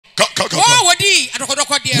na wo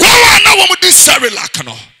di Cerelac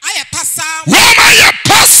no. Aye pasa. Woman ya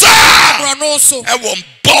pasa. Brono so. E won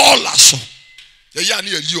baller so. Ya na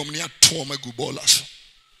yi om ne ato ma gu baller so.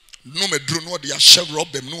 No me dru no de a share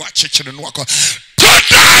rob them no a chechene no akọ.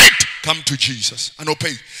 Tonight come to Jesus and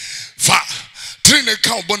obey. Fa trine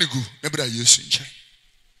kan bonigu na bra Yesu nche.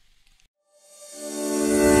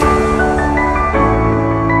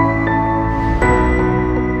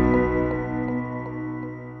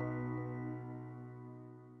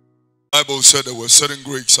 The Bible said there were certain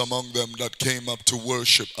Greeks among them that came up to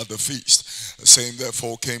worship at the feast. The same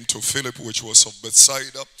therefore came to Philip, which was of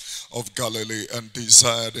Bethsaida of Galilee, and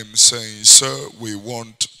desired him, saying, Sir, we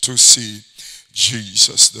want to see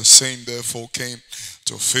Jesus. The same therefore came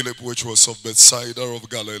to Philip, which was of Bethsaida of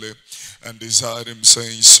Galilee, and desired him,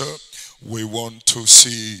 saying, Sir, we want to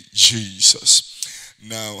see Jesus.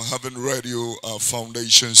 Now, having read you our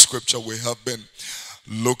foundation scripture, we have been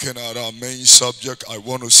looking at our main subject, I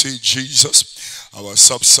want to see Jesus. Our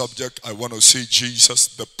sub-subject, I want to see Jesus,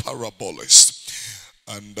 the parabolist.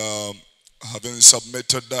 And having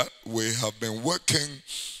submitted that, we have been working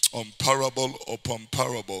on parable upon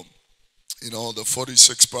parable. In all the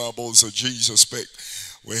 46 parables that Jesus spake.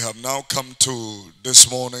 We have now come to this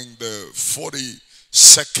morning the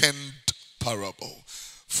 42nd parable.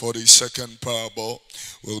 42nd parable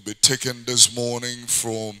will be taken this morning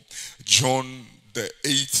from John the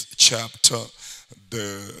 8th chapter,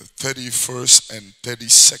 the 31st and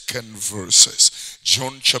 32nd verses.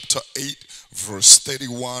 John chapter 8 verse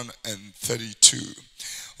 31 and 32.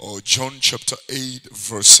 Or John chapter 8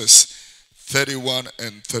 verses 31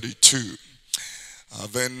 and 32.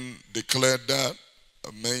 Having declared that,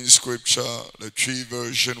 the main scripture, the tree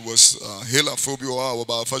version was Helaphobia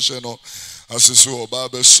Oba Fasheno, Asisu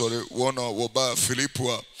Oba sorry, one Oba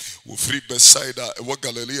Philippua, who free Bethsaida, a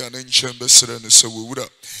Galilee and ancient Bessere and Sewuda,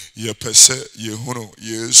 Ye Pese, Yehuno,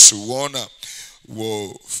 Yesu, Wana,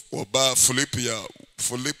 Oba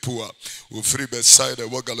Philippua, who free Bethsaida,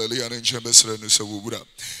 what Galilee and ancient Bessere and Sewuda,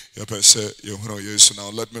 Ye Pese, Yehuno, Yesu. Now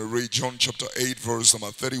let me read John chapter 8, verse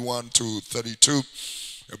number 31 to 32.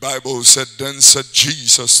 The Bible said, Then said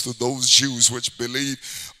Jesus to those Jews which believe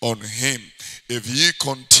on him, If ye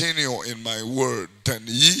continue in my word, then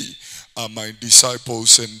ye are my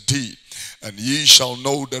disciples indeed, and ye shall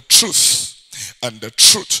know the truth, and the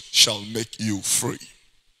truth shall make you free.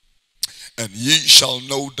 And ye shall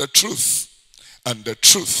know the truth, and the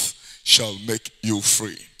truth shall make you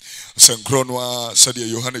free. Senkronwa sadia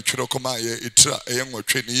Yohane twero koma ye itra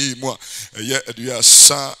eyengwotwe ni mu a eye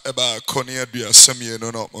aduasa eba kone aduasa mie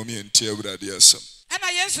no momi enti awurade asem. Ana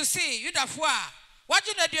Yesu say Yudafo a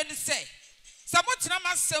wagye na aduane say samotina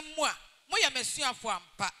masem mu a moya masuafo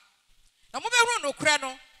ampa. Na mobehunu nokure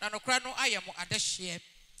no na nokure no ayemo adehye.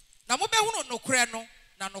 Na mobehunu nokure no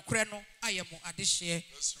na nokure no ayemo adehye.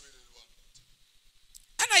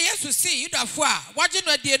 Ana Yesu say Yudafo a wagye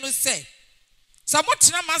na aduane no say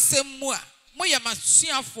Samotina masem mu a moya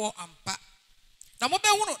masuafo ampa. Na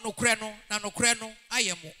mobehunu nokure no na nokure no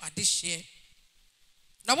ayemo adehye.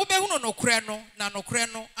 Na mobehunu nokure no na nokure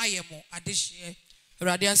no ayemo adehye.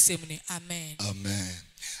 Awurade asem ni. Amen. Amen.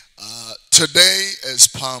 Today is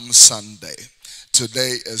Palm Sunday.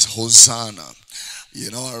 Today is Hosanna. You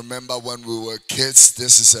know, I remember when we were kids,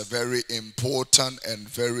 this is a very important and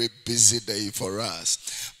very busy day for us.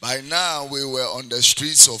 By now, we were on the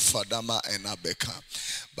streets of Fadama and Abeka.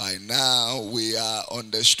 By now, we are on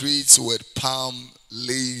the streets with palm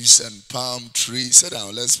leaves and palm trees. Sit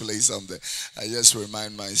down, let's play something. I just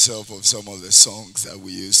remind myself of some of the songs that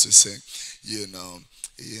we used to sing. You know.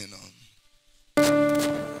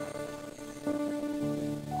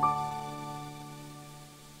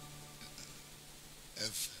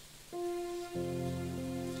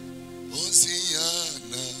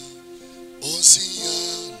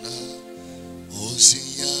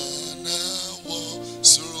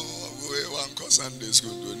 Sunday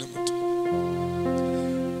school, and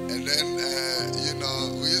then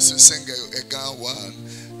we used to sing a Ghana one.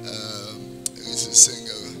 We used to sing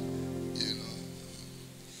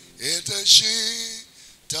it a she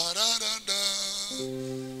da da da da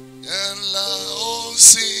and la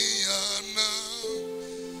Oceana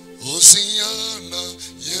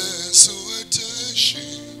Yesu it a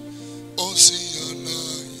she Oceana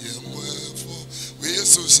yemwefo. We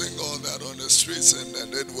used to sing all that on the streets,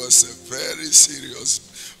 and it was a very serious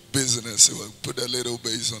business. It would put a little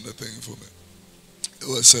bass on the thing for me. It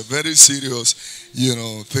was a very serious,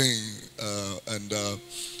 thing.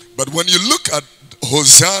 But when you look at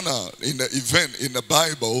Hosanna in the event in the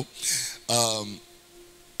Bible,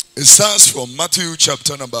 it starts from Matthew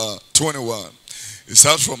chapter number 21. It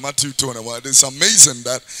starts from Matthew 21. It's amazing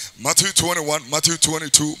that Matthew 21, Matthew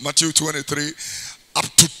 22, Matthew 23, up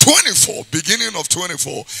to 24, beginning of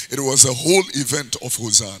 24, it was a whole event of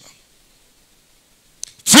Hosanna.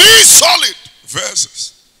 3 solid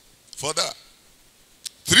verses for that.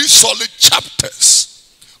 3 solid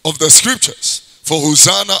chapters of the scriptures for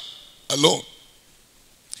Hosanna alone.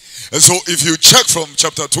 And so if you check from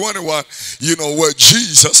chapter 21, you know where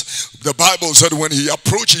Jesus, the Bible said when he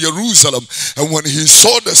approached Jerusalem and when he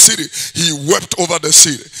saw the city, he wept over the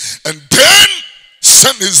city. And then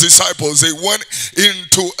sent his disciples. They went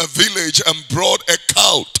into a village and brought a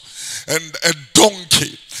cow and a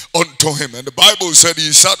donkey unto him. And the Bible said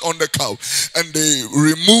he sat on the cow and they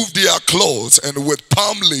removed their clothes and with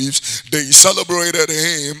palm leaves they celebrated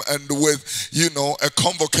him, and with, you know, a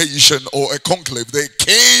convocation or a conclave, they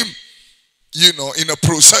came, you know, in a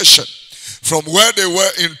procession from where they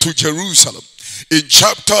were into Jerusalem. In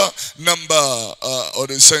chapter number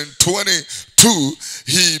 22,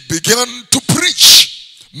 he began to preach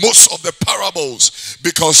most of the parables,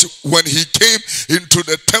 because when he came into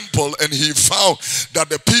the temple and he found that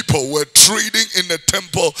the people were trading in the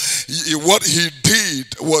temple, what he did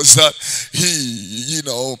was that he, you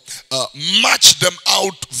know, marched them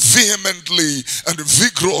out vehemently and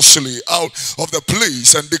vigorously out of the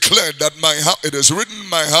place and declared that it is written,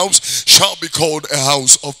 my house shall be called a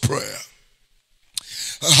house of prayer.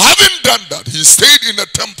 Having done that, he stayed in the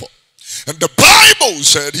temple, and the Bible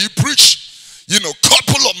said he preached, you know,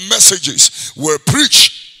 couple of messages were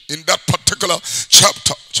preached in that particular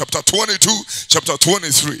chapter 22, chapter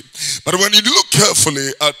 23. But when you look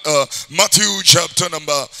carefully at Matthew chapter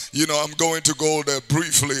number, you know, I'm going to go there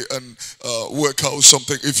briefly and work out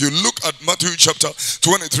something. If you look at Matthew chapter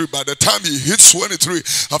 23, by the time he hits 23,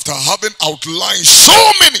 after having outlined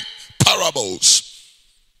so many parables,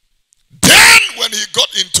 then when he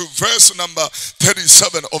got into verse number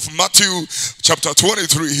 37 of Matthew chapter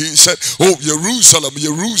 23, he said, oh, Jerusalem,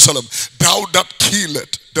 Jerusalem, thou that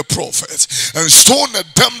killest the prophets and stoned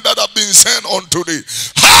them that have been sent unto thee.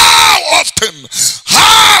 How often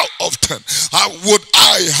would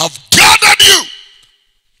I have gathered you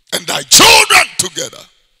and thy children together,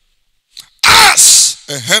 as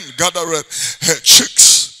a hen gathereth her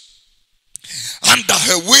chicks under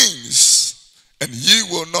her wings, and ye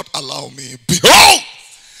will not allow me. Behold,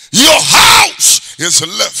 your house is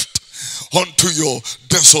left unto your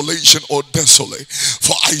desolation or desolate.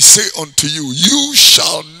 For I say unto you, you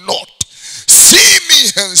shall not see me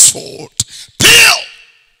henceforth, till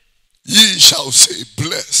ye shall say,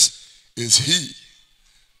 blessed is he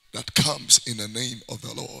that comes in the name of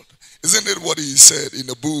the Lord. Isn't it what he said in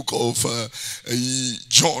the book of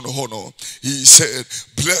John Honor? He said,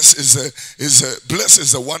 blessed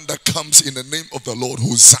is the one that comes in the name of the Lord,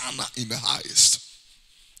 Hosanna in the highest.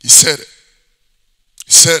 He said it.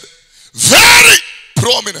 He said, very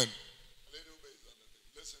prominent.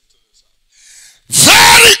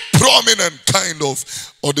 Very prominent kind of,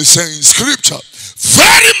 or the saying scripture,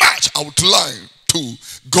 very much outlined to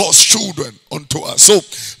God's children unto us. So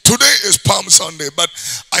today is Palm Sunday, but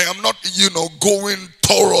I am not, you know, going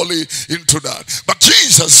thoroughly into that. But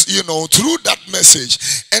Jesus, you know, through that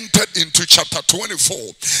message entered into chapter 24.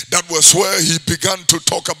 That was where he began to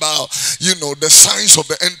talk about, you know, the signs of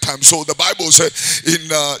the end time. So the Bible said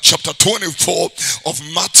in chapter 24 of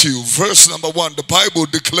Matthew, verse number 1, the Bible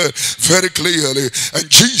declared very clearly, and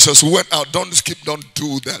Jesus went out. Don't skip, don't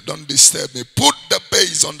do that, don't disturb me. Put the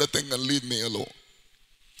base on the thing and leave me alone.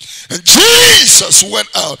 And Jesus went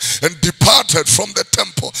out and departed from the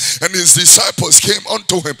temple, and his disciples came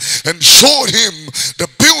unto him and showed him the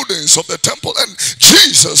buildings of the temple. And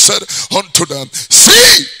Jesus said unto them,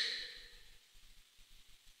 see,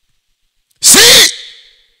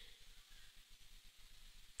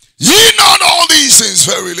 ye not all these things,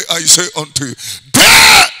 verily I say unto you,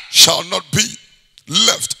 there shall not be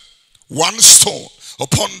left one stone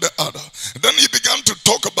upon the other. And then he began to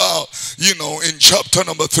talk about, you know, in chapter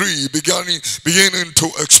number 3, beginning to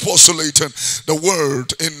expostulating the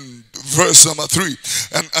word in verse number 3.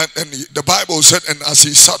 And the Bible said, and as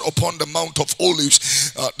he sat upon the Mount of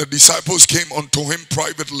Olives, the disciples came unto him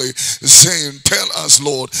privately, saying, tell us,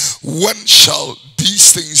 Lord, when shall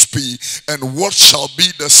these things be, and what shall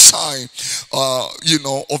be the sign, you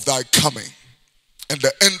know, of thy coming and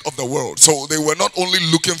the end of the world? So they were not only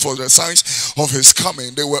looking for the signs of his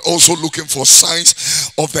coming, they were also looking for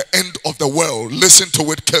signs of the end of the world. Listen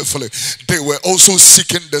to it carefully. They were also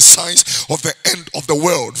seeking the signs of the end of the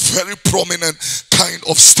world. Very prominent kind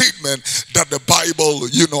of statement that the Bible,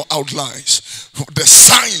 you know, outlines. The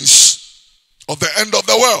signs of the end of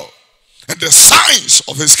the world and the signs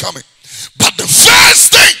of his coming. But the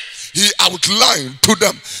first thing he outlined to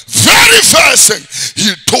them, very first thing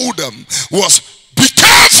he told them was, be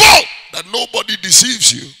careful that nobody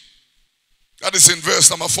deceives you. That is in verse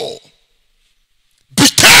number 4. Be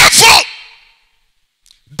careful.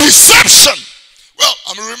 Deception. Well,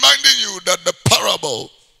 I'm reminding you that the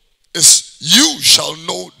parable is, you shall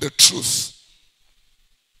know the truth,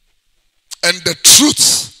 and the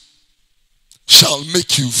truth shall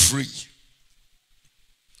make you free.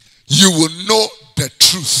 You will know the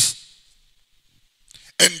truth,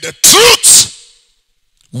 and the truth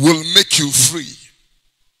will make you free.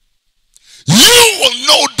 You will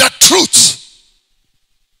know the truth,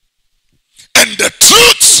 and the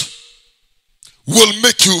truth will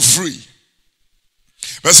make you free.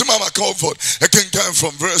 Verse number comfort. I can come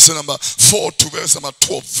from verse number 4 to verse number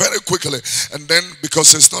 12 very quickly, and then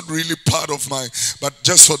because it's not really part of my, but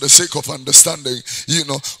just for the sake of understanding, you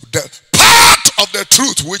know, the part of the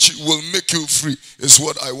truth which will make you free is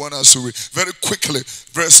what I want us to read very quickly.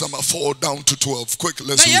 Verse number 4 down to 12. Quick,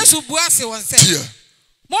 let's read. Here.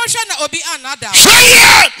 Obi another.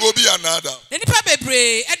 Obi another. Nipa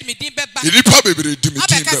bebre edimi din beba. Nipa bebre edimi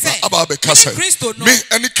din beba. Aba be kasa. Me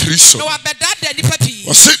any Kristo. No abeda de nipa pi.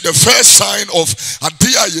 Was it the first sign of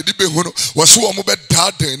adia yedi be hu no? Was wo mo be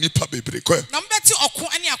da de nipa bebre ko. Na mbeti okon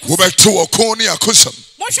ani akoso. Wo be to okon ni akosam.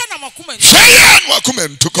 Mohwe na makoma. Hweye no akoma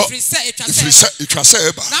ntuko. Ifrisa itwase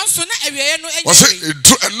eba. Na so na awieye no enye. Was it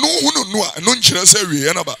enu hu no no a no nkyere se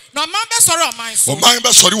awieye na ba. No man be sori o man so. O man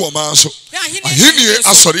be sori o man so. Ahini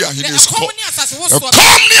asori ahini so. Kom ni asase wo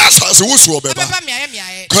so beba.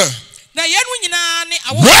 Na yenu nyina ne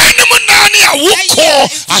awo. Wenum na ne awoko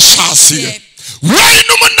asase.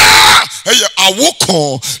 Wenum na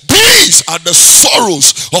awoko. These are the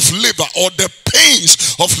sorrows of labor, or the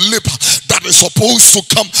pains of labor that is supposed to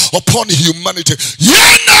come upon humanity.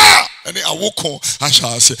 Yena and awoko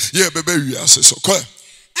asase. Yeah, baby, we are so.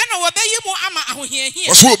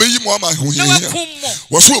 Was who obey you, Mamma? Who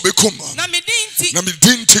was who obey Kuma? Namidinti,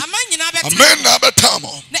 a man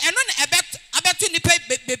abatamo. Nipa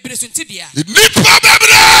baby.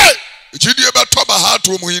 Jidia batoba heart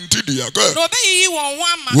room in Tidia. Obey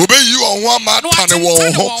you on one man and a wall.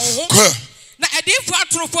 Na a different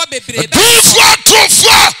for baby.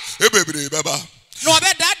 Don't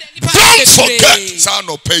forget, son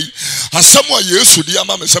of pay. As someone Yesu, the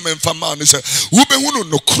Amam, some infamous, Ube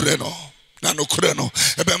no creno, no creno,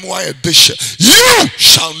 a dish. You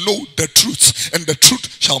shall know the truth, and the truth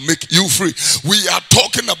shall make you free. We are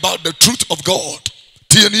talking about the truth of God.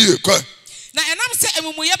 TNE, now, and I'm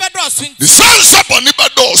saying, the sons of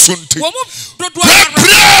Anibado Sunti.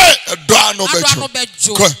 Pray a dano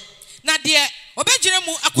bedjo. Now, dear. Obejina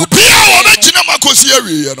makosi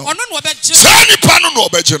awie no sa nipa no no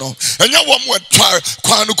obejino enya wo mo atwa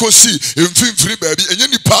kwa no kosi mfimfiri baabi enya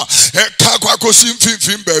nipa ka kwa kosi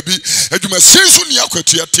mfimfiri baabi adwuma sinsu ni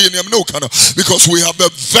akwatua te ne no ka no, because we have a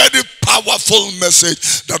very powerful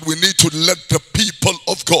message that we need to let the people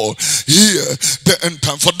of God hear the end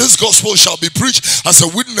time. For this gospel shall be preached as a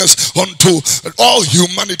witness unto all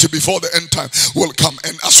humanity before the end time will come.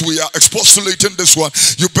 And as we are expostulating this one,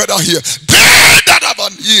 you better hear that have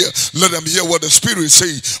an ear, let them hear what the Spirit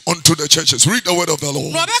says unto the churches. Read the word of the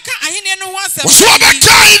Lord. The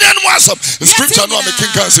scripture no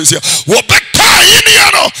making says here.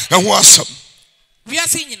 We are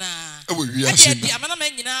singing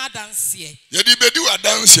Yedi bedu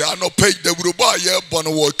adanse ano pay the buruba ye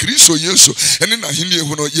bono wo Kristo Yesu ene na hini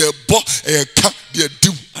hu no ye bo e ka de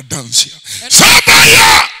du adanse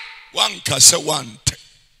sabaya wanka se wante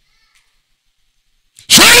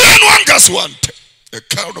shwele wanka se wante a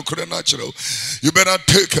count of natural. You better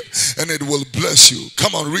take it and it will bless you.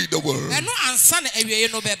 Come on, read the word.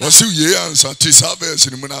 What's you answer? Tisabes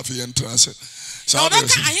in Munafi entrance.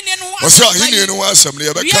 What's your hini and one some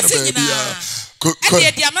near baby?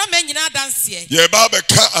 Yeah, Baba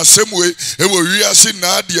can't a same way. It will reassert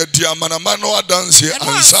Nadia Diamanamano dance here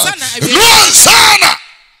and Sana.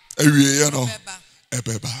 You know.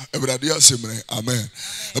 Everybody else, amen.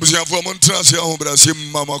 I was young for Montana, but I see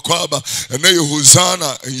Mama Quaba, and they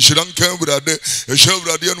Hosanna, and she don't care with a day, a show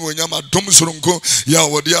radian when Yama Domsurunko,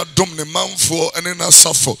 Yawadia Domne Mount for and then a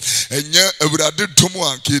suffer. And yet, everybody did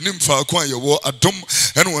Tomuaki, Nympha Quaya, a dum,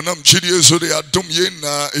 and when I'm chidi, so they are dum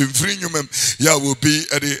yena in freedom, ya will be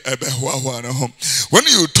at the Ebehuana home. When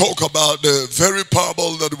you talk about the very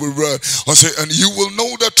parable that we read, I say, and you will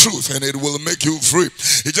know the truth, and it will make you free.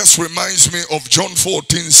 It just reminds me of John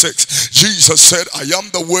 14:6. Jesus said, I am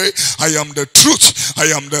the way, I am the truth, I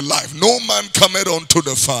am the life. No man cometh unto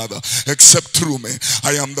the Father except through me.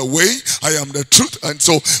 I am the way, I am the truth. And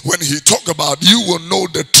so when he talk about you will know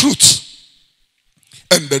the truth,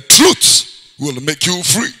 and the truth will make you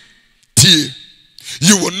free.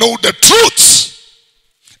 You will know the truth,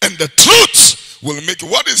 and the truth will make you.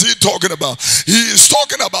 What is he talking about? He is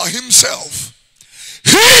talking about himself.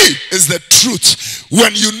 He is the truth.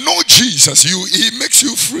 When you know Jesus, he makes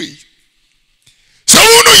you free. So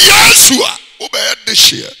Yesu obey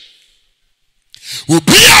this year. Will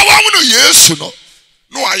be our Yesu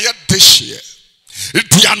no I yet this year. It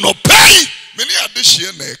be no pay many are this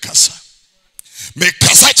year na kasa. Make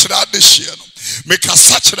kasachira this year. Make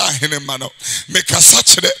kasachira hinemano. Make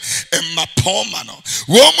kasachira emapomano.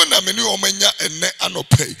 Woman na many omenya ene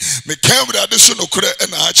anope. Make camera this no kure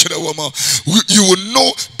and achira woman. You will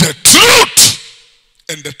know the truth,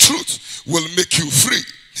 and the truth will make you free.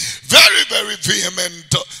 Very, very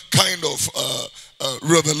vehement kind of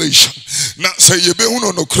revelation. Now say you be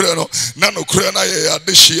uno no kreno, na no krena ya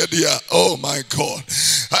this year. Oh my God!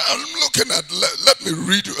 I'm looking at. Let me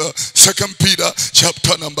read 2 Peter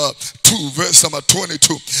chapter number 2, verse number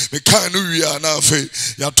 22. Me can we are now fe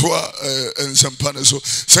yatoa ensempane so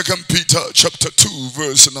 2 Peter chapter 2,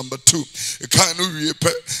 verse number 2. Me can we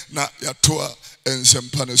pe na yatoa.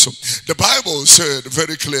 The Bible said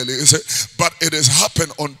very clearly, it said, but it has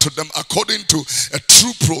happened unto them according to a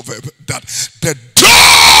true proverb that the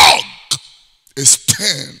dog is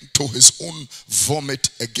turned to his own vomit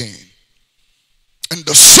again, and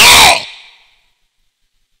the soul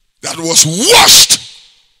that was washed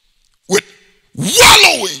with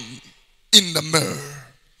wallowing in the mire.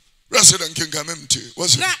 Resident King Kamemti,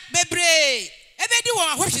 was it?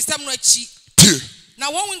 Na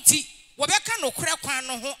wonti wobeka no kure kwan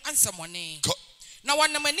no ho ansamone na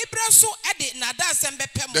wanamani braso ede na da sembe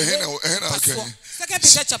pem. 2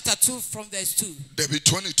 Peter chapter 2 from verse 2. There be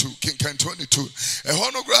 22, King 22. A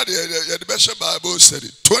honograd the best Bible said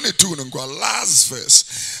it. 22 no last verse.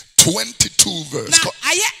 22 verse.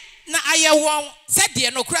 Na aye won said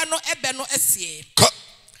de no kure no ebe no asie.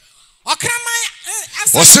 Okraman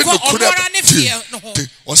asa ko onora ne fie no ho.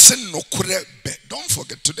 Don't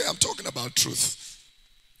forget, today I'm talking about truth.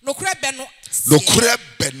 No krebe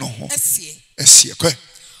no esie kwe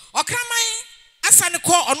okraman asane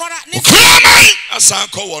ko onora ne okraman asan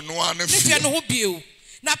ko onora ne fie no ho bio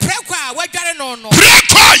na preko a wadware no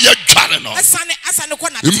asane ko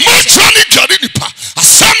na emotionally dware nipa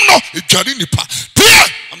asam no dware nipa.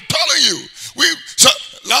 I'm telling you,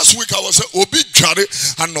 last week I was obi dware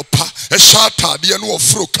anopa e shata de no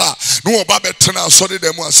ofroka no oba betena asori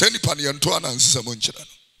dem ase nipa ne ento anansesa mo nkyira no.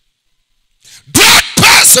 That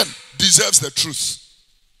person deserves the truth,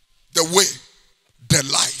 the way, the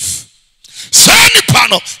life. Sani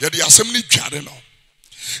pano ya di assembly dware no.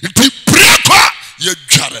 Iti breka ye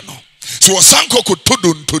dware no. So wasanko ko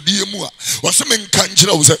todo ntodie mu a waseme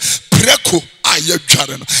nkankyira wo se preko aye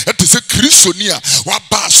dware no. Eti se Kristonia wa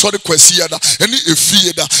ba asori kwasi ya da eni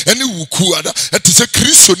efie da eni wuku da. Eti se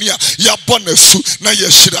Kristonia ya bonesu na ye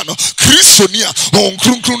hyira no. Kristonia on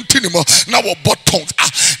krunkrum tinimo na wo botong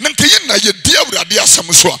na nke ye na ye dia wurade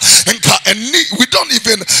asem so a nka eni we don't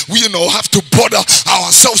even have to bother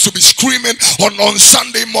ourselves to be screaming on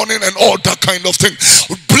Sunday morning and all that kind of thing.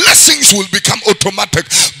 Blessings will become automatic.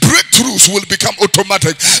 Breakthroughs will become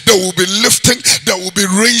automatic. There will be lifting, there will be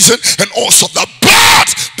raising and also that.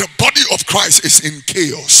 But the body of Christ is in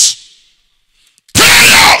chaos.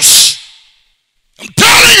 Chaos! I'm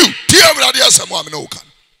telling you, the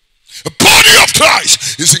body of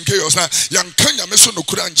Christ is in chaos. Now,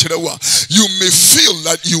 you may feel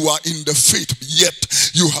that you are in the faith, yet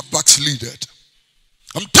you have backslided.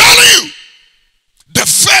 I'm telling you. The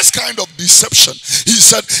first kind of deception, he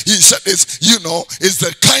said is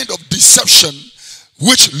the kind of deception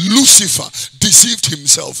which Lucifer deceived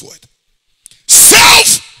himself with.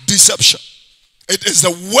 Self-deception. It is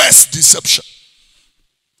the worst deception.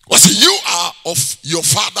 You are of your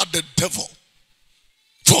father the devil.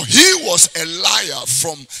 For he was a liar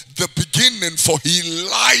from the beginning, for he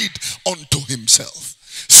lied unto himself.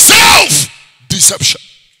 Self-deception.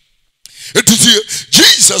 It is here,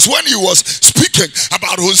 Jesus, when he was speaking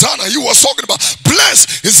about Hosanna, he was talking about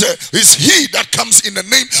blessed is he that comes in the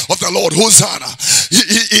name of the Lord. Hosanna.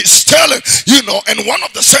 He's telling, and one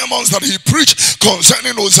of the sermons that he preached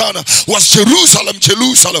concerning Hosanna was Jerusalem,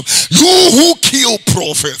 Jerusalem, you who kill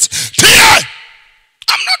prophets.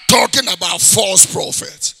 I'm not talking about false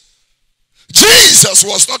prophets. Jesus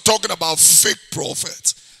was not talking about fake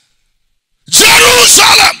prophets.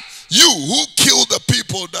 Jerusalem, you who kill the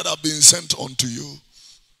people that have been sent unto you.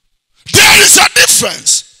 There is a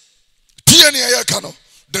difference. There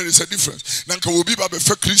is a difference. Nanka will be babe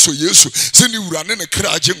fe Kristo Yesu. Seni urane ne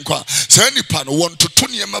kraje nkwa. Seni pano want to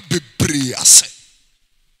niema bebre ase.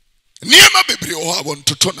 Niema bebre oha want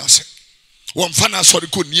to ase. One fan sorry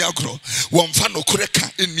ko niagro. One fan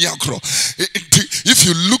okureka in niagro. If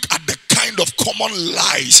you look at the kind of common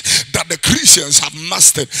lies that the Christians have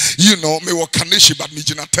mastered, you know, me wakanishi but me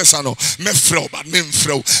jina tesano, me fro but me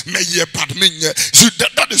fro, me ye but me ye. So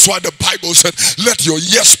that is why the Bible said, let your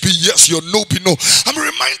yes be yes, your no be no. I'm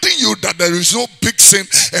reminding you that there is no big sin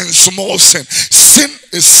and small sin. Sin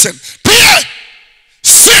is sin.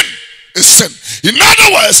 Sin is sin. In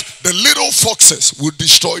other words, the little foxes will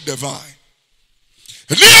destroy the vine.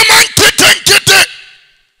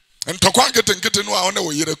 And tokwan getting no one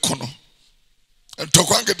way yere kono. And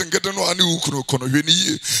tokwan getting no ani ukuro kono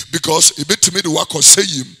hweni because e betimi de wako say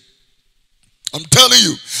him. I'm telling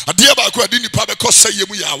you, adia ba ko adi nipa be ko say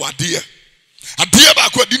him ya awade. Adia ba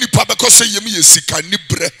ko adi nipa be ko say him ye sika ni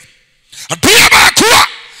bre. Adia ba ko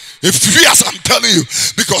yes, I'm telling you,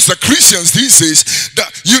 because the Christians these days,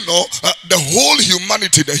 that you know, the whole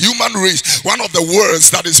humanity, the human race, one of the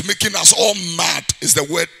words that is making us all mad is the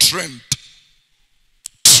word trend.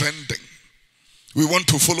 Trending. We want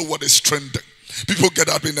to follow what is trending. People get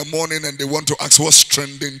up in the morning and they want to ask what's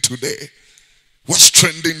trending today. What's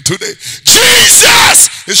trending today?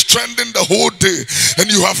 Jesus is trending the whole day and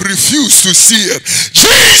you have refused to see it.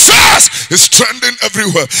 Jesus is trending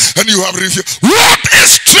everywhere and you have refused. What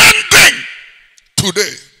is trending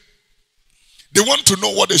today? They want to know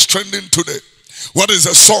what is trending today. What is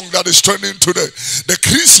the song that is trending today? The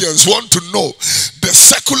Christians want to know the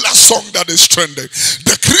secular song that is trending.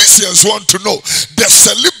 The Christians want to know the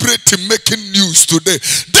celebrity making news today.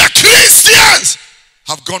 The Christians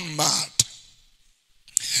have gone mad.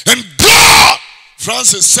 And God,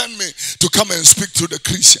 Francis sent me to come and speak to the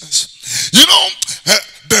Christians. You know,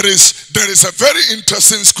 there is a very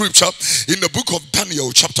interesting scripture in the book of Daniel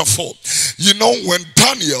chapter 4. You know, when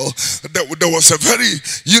Daniel, there was a very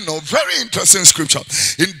interesting scripture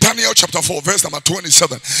in Daniel chapter 4 verse number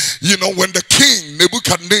 27. You know, when the king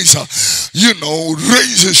Nebuchadnezzar, you know,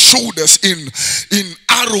 raised his shoulders in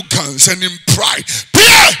arrogance and in pride.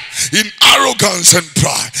 In arrogance and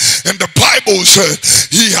pride. And the Bible said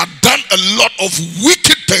he had done a lot of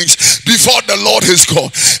wicked things before the Lord his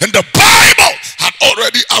God. And the Bible had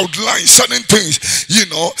already outlined certain things. You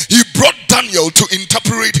know, he brought Daniel to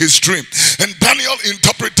interpret his dream. And Daniel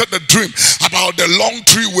interpreted the dream about the long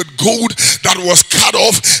tree with gold that was cut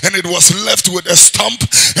off and it was left with a stump,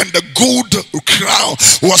 and the gold crown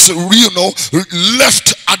was, you know,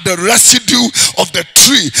 left at the residue of the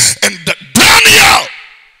tree. And Daniel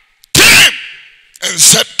came and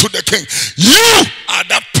said to the king, you are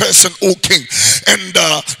that person, O king, and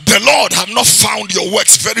the Lord have not found your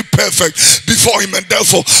works very perfect before him, and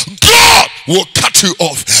therefore God will cut you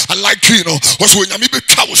off. I like you know, was when you be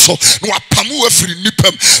so no apamu afri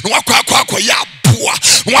nipam no akwa ya boa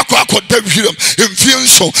no akwa dawiram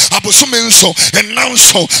emfienso abosomenso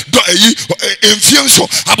enanso do ayi emfienso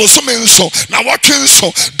abosomenso na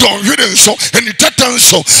watwenso don hwerenso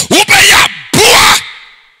enitetanso wo be ya boa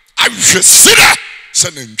ahwesira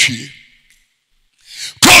sanantwie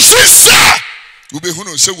kosi sa wo be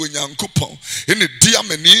hunu se wonyankopon ene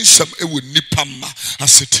diamani nsam e wo nipam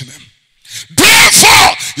asetenem.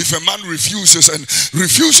 Therefore, if a man refuses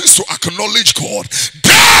to acknowledge God,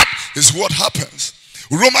 that is what happens.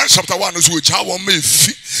 Romans chapter 1 is which I want me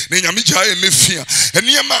and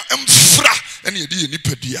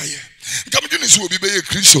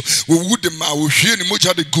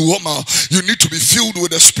you need to be filled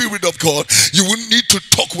with the Spirit of God. You will need to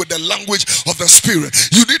talk with the language of the Spirit.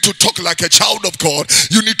 You need to talk like a child of God.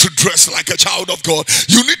 You need to dress like a child of God.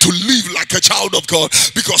 You need to live like a child of God.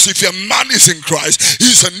 Because if a man is in Christ,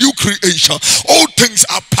 he is a new creation. All things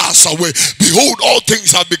are passed away. Behold, all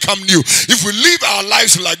things have become new. If we live our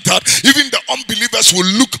lives like that, even the unbelievers will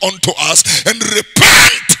look unto us and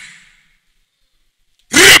repent.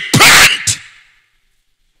 Repent.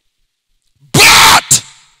 But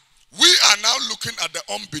we are now looking at the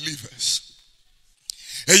unbelievers.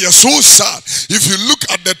 And you're so sad. If you look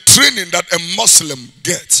at the training that a Muslim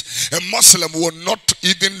gets, a Muslim will not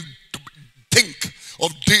even think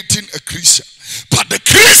of dating a Christian. But the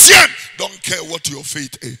Christian don't care what your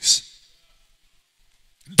faith is.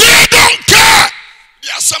 They don't care.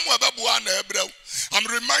 I'm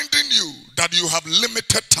reminding you that you have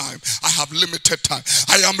limited time. I have limited time.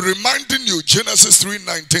 I am reminding you, Genesis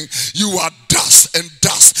 3:19, you are dust, and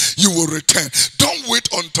dust you will return. Don't wait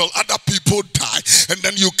until other people die and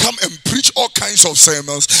then you come and preach all kinds of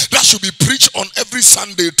sermons that should be preached on every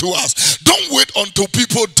Sunday to us. Don't wait until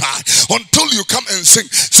people die, until you come and sing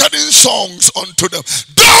certain songs unto them.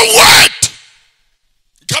 Don't wait.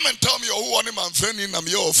 come and tell me who one man friend in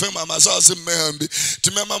your fame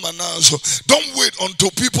don't wait until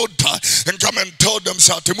people die and come and tell them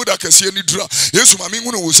Satimuda Kasian Nidra. Yes, my mean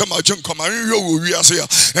will some agent come and we are here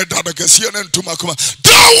and Dabakasian and Tumakuma.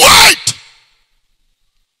 Don't wait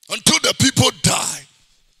until the people die.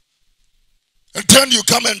 And then you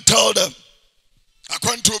come and tell them. I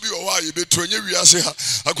went to be a while, you be 20 years.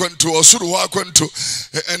 I went to Osuru, I went to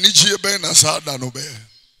Nichie Ben Asada no bear.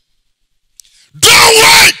 Don't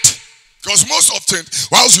wait! Because most often,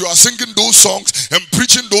 whilst you are singing those songs and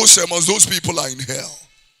preaching those sermons, those people are in hell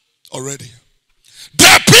already.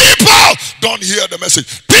 The people don't hear the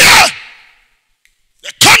message.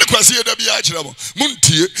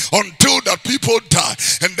 Until that people die,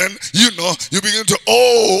 and then you begin to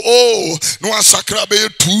no sakrabe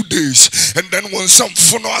 2 days, and then when some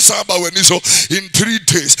funo asaba when so in 3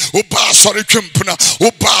 days, oba sorry chimpna,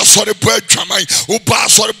 oba sorry bread chamai, oba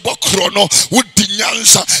sorry bokrono, would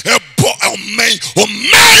dinyansa, ebo o may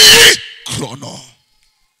chrono.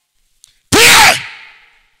 We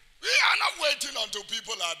are not waiting until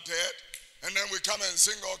people are dead. And then we come and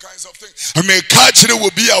sing all kinds of things. I may catch it will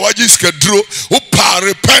be our jiskadro. Upa,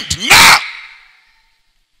 repent now.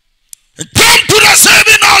 And come to the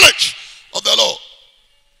saving knowledge of the Lord.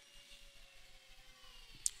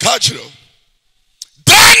 Catch it.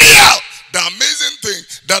 Daniel, the amazing thing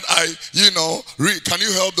that I, read. Can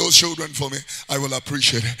you help those children for me? I will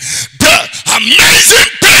appreciate it. The amazing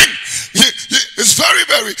thing. It's very,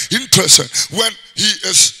 very interesting when he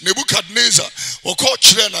is Nebuchadnezzar or called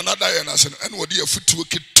children another and what you foot to a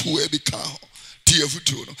kid to a big cow.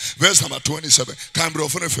 Verse number 27. Canberra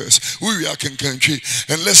first. We are country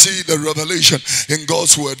and let's see the revelation in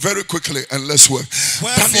God's word very quickly and let's work.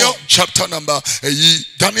 Daniel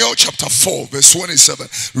chapter 4 verse 27.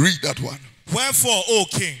 Read that one. Wherefore, O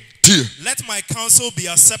King, let my counsel be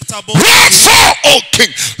acceptable. Wherefore, O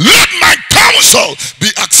King, let my counsel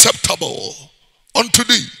be acceptable unto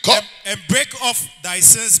thee. Come. And break off thy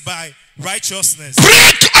sins by righteousness.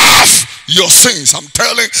 Break off your sins. I'm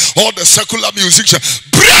telling all the secular musicians,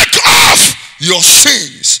 break off your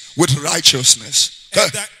sins with righteousness.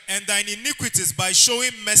 And thine iniquities by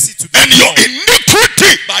showing mercy to the poor. And your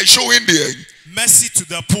iniquity by showing the mercy to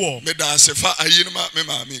the poor.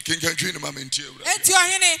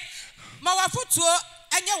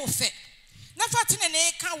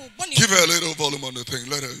 Give her a little volume on the thing.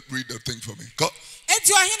 Let her read the thing for me. Go.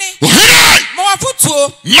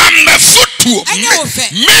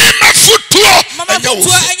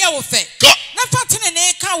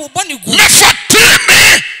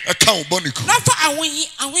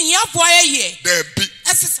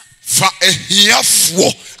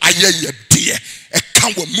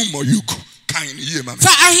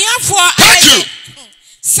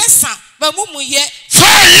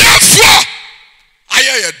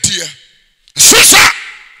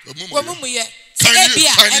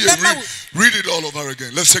 Read it all over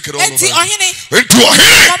again. Let's take it all over again.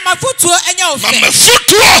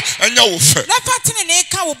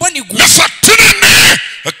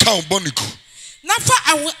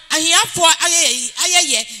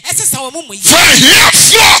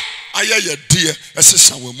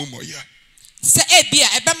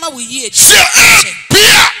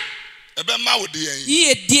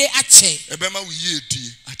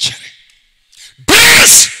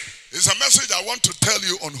 This is a message I want to tell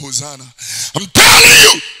you on Hosanna. I'm telling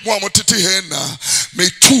you, may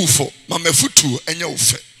two for Mamefutu and your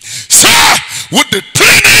fe. Sir, with the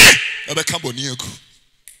training of the Camboniago.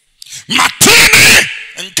 Matini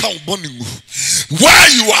and Count Boningu. Where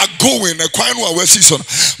you are going, a quine where season.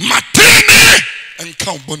 Matini and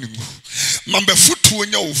Count Boningu. Mamefutu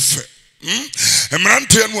and your fe.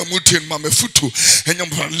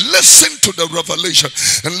 Listen to the revelation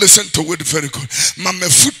and listen to it very good.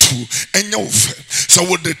 So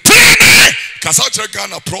with the training, because I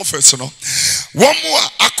Ghana prophets, one more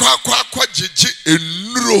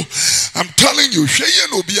I'm telling you,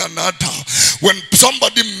 when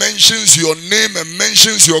somebody mentions your name and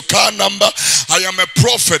mentions your car number, I am a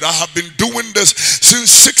prophet. I have been doing this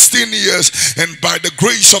since 16 years, and by the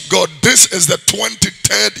grace of God, this is the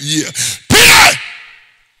 23rd year.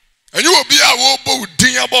 And you will be a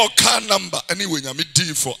about car number anyway. I'm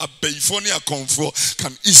D for a Bayphonia Comfort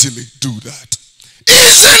can easily do that.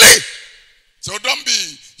 Easily. So don't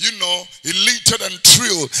be, elated and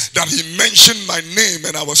thrilled that he mentioned my name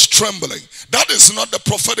and I was trembling. That is not the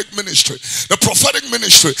prophetic ministry. The prophetic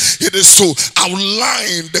ministry, it is to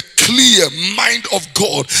outline the clear mind of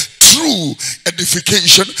God through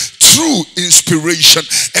edification, through inspiration,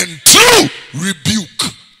 and through rebuke.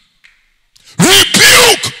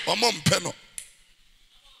 Rebuke!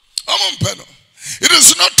 It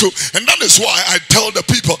is not to, and that is why I tell the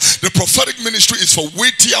people the prophetic ministry is for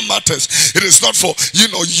weightier matters. It is not for,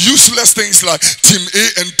 useless things like team A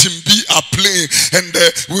and team B are playing, and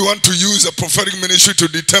we want to use the prophetic ministry to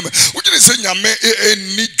determine.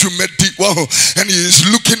 And he is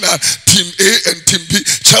looking at team A and team B.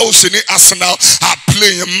 Chelsea and Arsenal are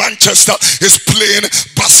playing. Manchester is playing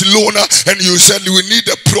Barcelona, and you said we need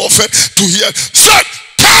a prophet to hear. So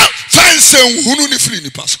tell fans free ni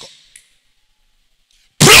Pasco.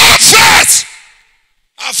 Prophets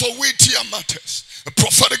are for weightier matters. A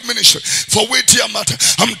prophetic ministry for weightier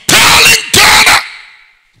matters. I'm telling Ghana,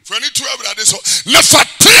 for any 12 that is so,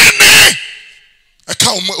 Nefatini, I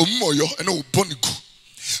can't moyo and boniku.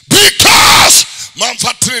 Because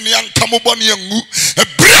Manfatini and Kamoboni and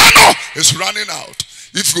Briano is running out.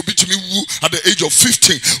 If you be to me woo at the age of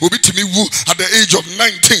 15, will be to me woo at the age of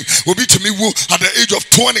 19, will be to me woo at the age of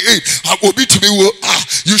 28, will be to me woo.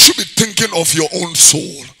 You should be thinking of your own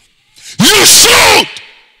soul. You should,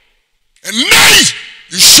 and nay,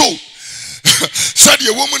 you should. Said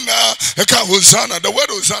your woman Hosanna. The word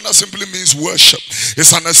Hosanna simply means worship.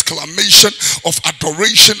 It's an exclamation of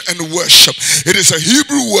adoration and worship. It is a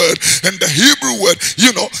Hebrew word, and the Hebrew word,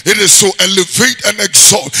 it is to elevate and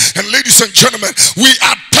exalt. And ladies and gentlemen, we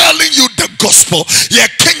are telling you the gospel. Yeah,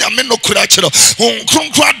 Kenya meno kurachero. Or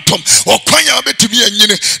Kenya be to be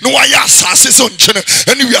no waya sasis on chene.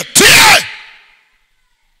 And we are there.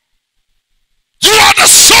 You are the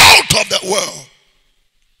salt of the world.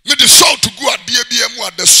 May the salt to go at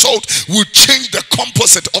DBM, the salt will change the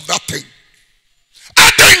composite of that thing.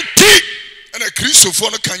 Identity and a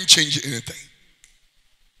Christopher can't change anything.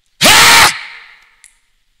 I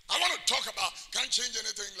want to talk about can't change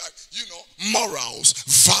anything like morals,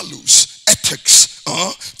 values, ethics,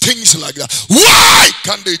 things like that. Why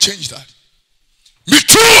can't they change that? Me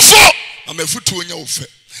truthful. I'm a foot to your face.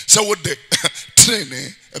 So what the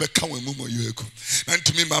training come with mumo yueko. And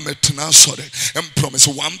to me, mama tena sorry and promise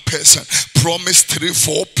one person, promise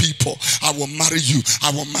 3-4 people, I will marry you,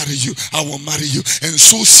 I will marry you, I will marry you. And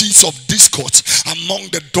so seeds of discord among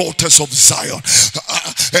the daughters of Zion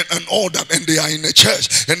and all that, and they are in the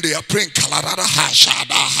church and they are praying kalarara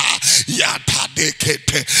hashadaha yata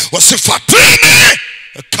dekete was if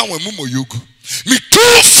come with mumo yugo. Me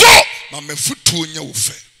too for mama foot to your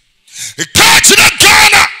a catch in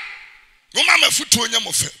Ghana. No mama foot to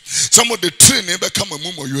some of the training become a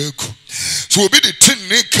mumo yueku. So be the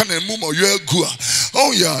training can a mumo yuegua.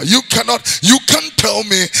 Oh yeah, you can't tell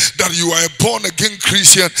me that you are a born again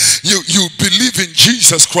Christian. You believe in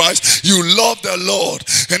Jesus Christ, you love the Lord.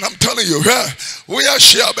 And I'm telling you, we are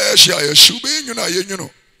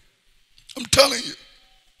I'm telling you.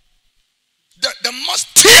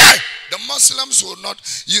 The Muslims will not,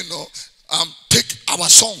 take our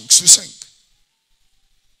songs to sing.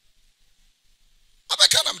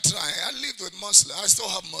 I'm trying. I live with Muslims. I still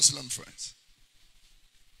have Muslim friends.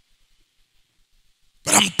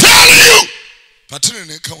 But I'm telling you,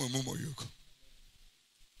 Patrine come with Mumo Yuko.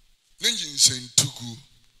 Ninjin saying Tugu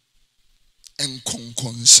and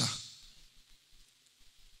Konkonsa.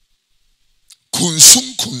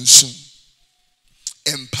 Kunsum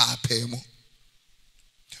and Papemo.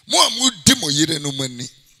 Moamu demo yere no money.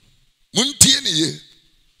 Muntieni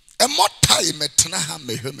a more time metnaha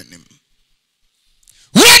mehemenim.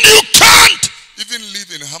 When you can't even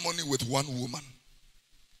live in harmony with one woman.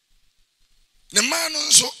 The man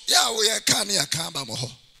also, we are kani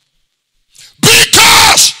moho.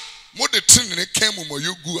 Because mo the trinity came mo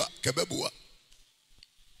yugua kebebua.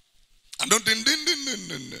 And don't din.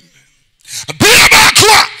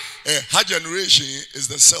 Her generation is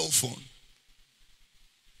the cell phone.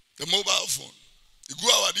 The mobile phone.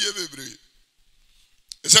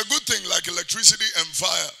 It's a good thing like electricity and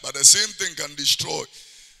fire, but the same thing can destroy.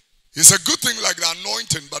 It's a good thing like the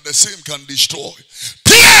anointing, but the same can destroy.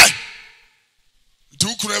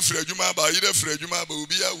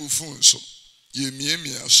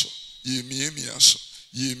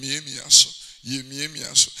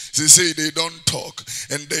 They say they don't talk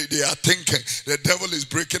and they are thinking the devil is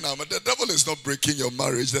breaking our marriage. The devil is not breaking your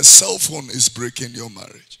marriage. The cell phone is breaking your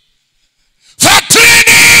marriage.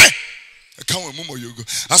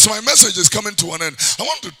 As my message is coming to an end, I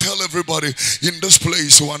want to tell everybody in this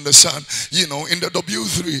place who understand, in the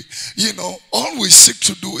W3, all we seek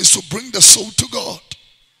to do is to bring the soul to God,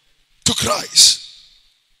 to Christ.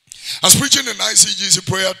 I was preaching in ICGC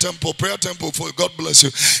prayer temple for God bless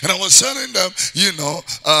you. And I was telling them,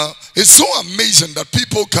 it's so amazing that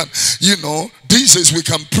people can, these days we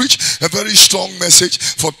can preach a very strong message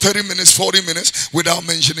for 30 minutes, 40 minutes without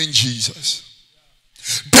mentioning Jesus.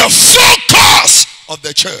 The focus of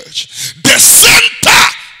the church, the center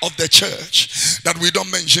of the church that we don't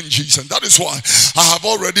mention Jesus. That is why I have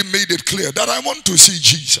already made it clear that I want to see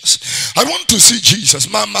Jesus. I want to see Jesus.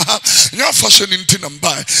 Mama, I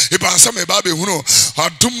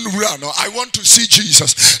want to see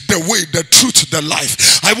Jesus, the way, the truth, the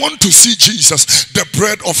life. I want to see Jesus, the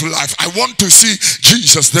bread of life. I want to see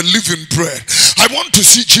Jesus, the living bread. I want to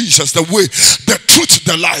see Jesus, the way, the truth,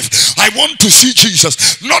 the life. I want to see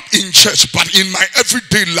Jesus, not in church, but in my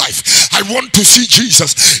everyday life. I want to see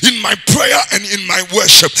Jesus in my prayer and in my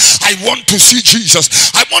worship. I want to see Jesus.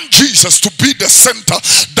 I want Jesus to be the center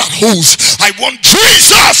that holds. I want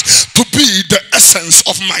Jesus to be the essence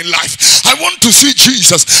of my life. I want to see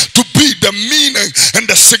Jesus to be the meaning and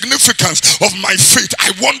the significance of my faith.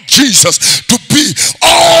 I want Jesus to be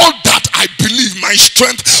all that I believe, my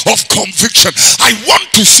strength of conviction. I want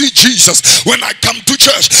to see Jesus when I come to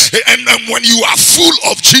church. And when you are full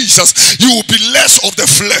of Jesus, you will be less of the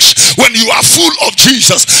flesh. When you are full of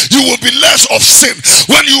Jesus, you will be less of sin.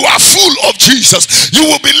 When you are full of Jesus, you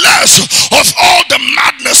will be less of all the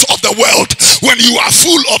madness of the world. When you are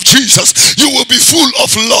full of Jesus, you will be full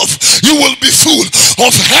of love. You will be full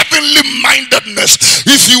of heavenly mindedness.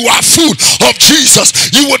 If you are full of Jesus,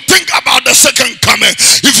 you will think about the second coming.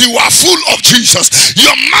 If you are full of Jesus,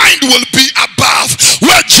 your mind will be above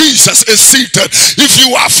where Jesus is seated. If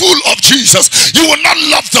you are full of Jesus, you will not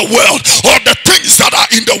love the world or the things that are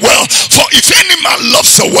in the world. For if any man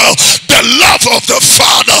loves the world, the love of the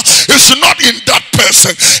Father is not in that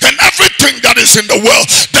person. And everything that is in the world,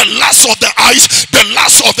 the lust of the eyes, the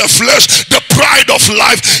lust of the flesh, the pride of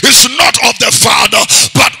life, is not of the Father,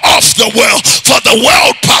 but of the world. For the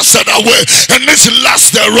world passeth away, and its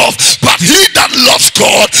lust thereof. But he that loves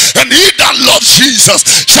God and he that loves Jesus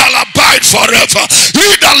shall abide forever. He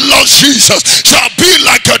that loves Jesus shall be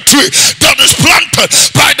like a tree that is planted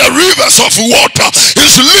by the rivers of water.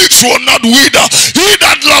 His leaves will not wither. He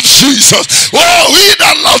that loves Jesus, oh, he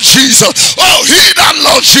that loves Jesus, oh, he that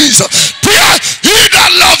loves Jesus, he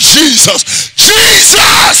that loves Jesus,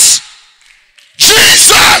 Jesus,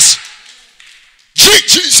 Jesus.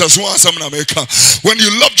 Jesus, when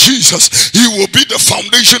you love Jesus, he will be the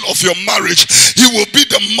foundation of your marriage. He will be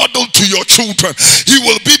the model to your children. He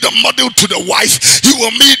will be the model to the wife. He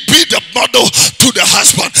will be the model to the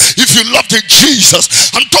husband. If you love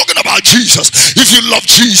Jesus, I'm talking about Jesus. If you love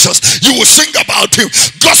Jesus, you will sing about him.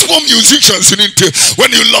 Gospel musicians,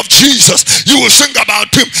 when you love Jesus, you will sing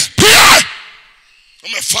about him.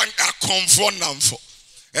 I'm going to find a comfort now for.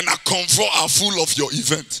 And I comfort are full of your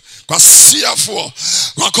event. I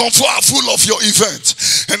comfort are full of your event.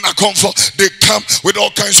 And I comfort, they come with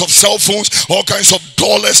all kinds of cell phones, all kinds of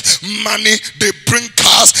dollars, money. They bring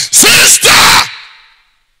cars. Sister!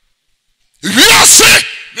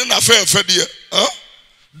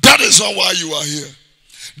 That is not why you are here.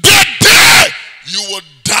 That day you will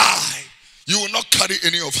die. You will not carry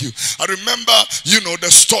any of you. I remember, the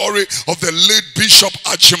story of the late Bishop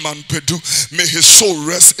Achiman Bedu. May his soul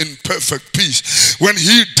rest in perfect peace. When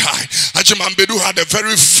he died, Achiman Bedu had a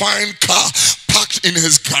very fine car parked in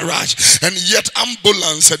his garage. And yet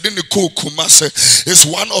ambulance is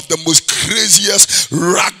one of the most craziest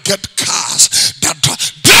rugged cars that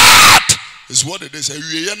is what it is. And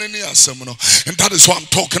that is why I'm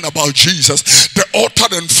talking about Jesus, the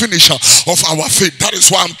author and finisher of our faith. That is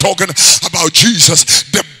why I'm talking about Jesus,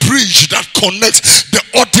 the bridge that connects the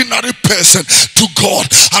ordinary person to God.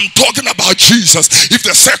 I'm talking about Jesus. If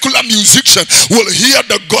the secular musician will hear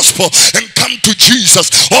the gospel and come to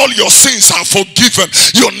Jesus, all your sins are forgiven.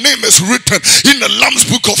 Your name is written in the Lamb's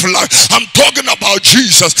book of life. I'm talking about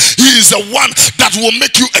Jesus. He is the one that will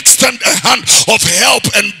make you extend a hand of help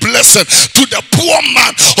and blessing to the poor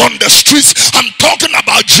man on the streets. I'm talking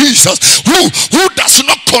about Jesus, who does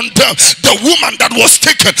not condemn the woman that was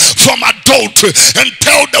taken from adultery and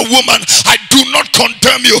tell the woman, I do not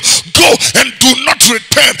condemn you. Go and do not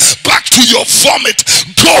return back to your vomit.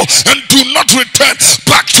 Go and do not return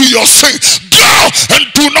back to your sin. Go and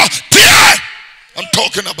do not. I'm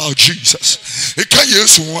talking about Jesus. It can't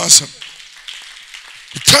use one.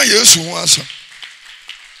 It can't use one.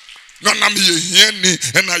 And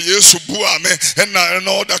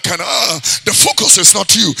all that kind of the focus is not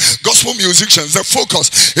you. Gospel musicians, the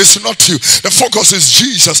focus is not you. The focus is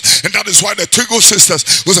Jesus. And that is why the Twinkle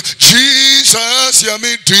Sisters was Jesus,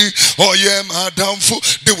 oh yeah, madam.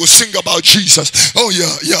 They will sing about Jesus. Oh yeah,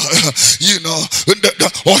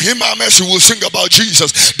 or him she will sing about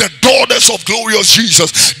Jesus. The daughters of glorious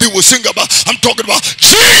Jesus, they will sing about. I'm talking about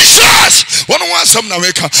Jesus.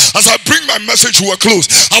 As I bring my message to a close,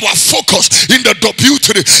 our focus in the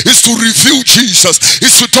W3 is to review Jesus,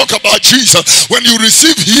 is to talk about Jesus. When you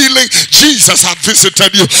receive healing, Jesus has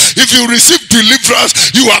visited you. If you receive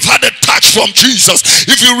deliverance, you have had a touch from Jesus.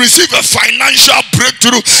 If you receive a financial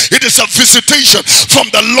breakthrough, it is a visitation from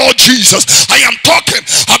the Lord Jesus. I am talking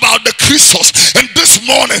about the Christos, and this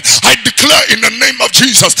morning I declare in the name of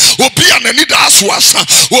Jesus, obia nanida aswasa,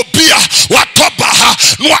 obia watobaha,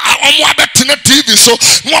 no amwabetine TV so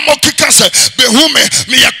no amokika se behume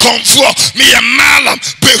me a comfort, me a malam,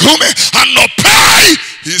 behume and no pay.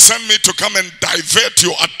 He sent me to come and divert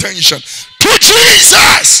your attention to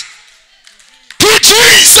Jesus. To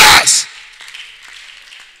Jesus.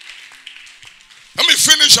 Let me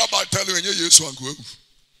finish up by telling you, Yesu and go.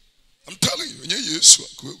 I'm telling you, Yesu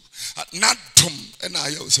and go. Not dumb, and I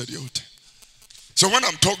said, so when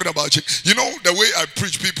I'm talking about it, you know, the way I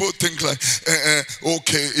preach, people think like,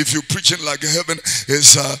 okay, if you're preaching like heaven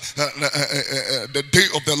is, the day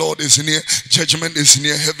of the Lord is near, judgment is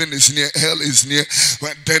near, heaven is near, hell is near,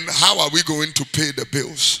 then how are we going to pay the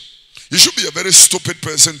bills? You should be a very stupid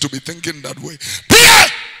person to be thinking that way.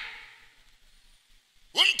 Peter!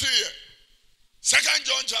 2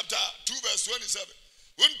 John chapter 2 verse 27.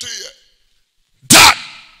 That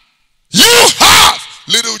you have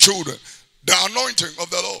little children, the anointing of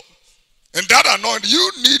the Lord. And that anointing,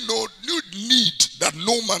 you need that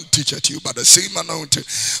no man teacheth you, but the same anointing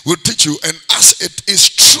will teach you. And as it is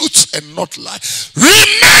truth and not lie,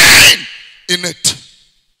 remain in it.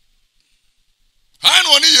 I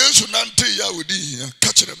know Yesu nante ya wudi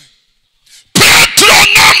catch them.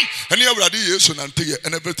 Petronam and Yesu nante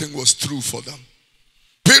and everything was true for them.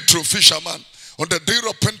 Petro, fisherman, on the day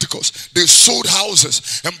of Pentecost, they sold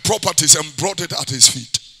houses and properties and brought it at his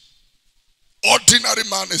feet. Ordinary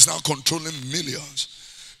man is now controlling millions.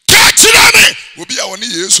 Catch them! Will be our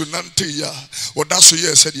Yesu nante ya. What that's so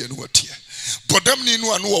ye said you know what here. But them ni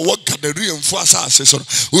no know what got the reinforce us.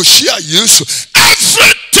 We share Yesu.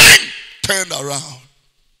 Everything turned around.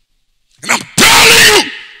 And I'm telling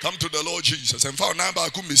you, come to the Lord Jesus. And come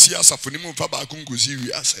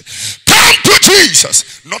to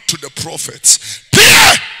Jesus, not to the prophets.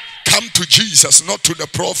 Here, come to Jesus, not to the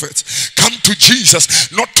prophets. Come to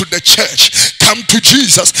Jesus, not to the church. Come to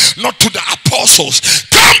Jesus, not to the apostles.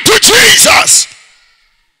 Come to Jesus.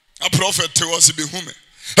 A prophet to us be human.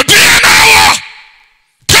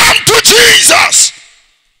 Come to Jesus.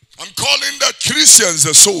 I'm calling the Christians,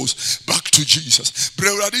 the souls, back to Jesus.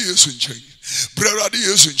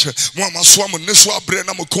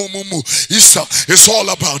 It's all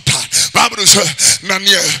about that. Bible says,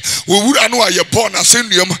 we would know you're born as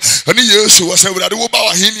Indian, and Yesu was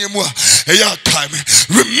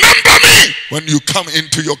remember me when you come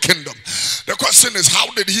into your kingdom. The question is,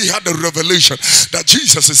 how did he have the revelation that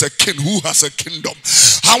Jesus is a king who has a kingdom?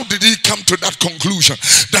 How did he come to that conclusion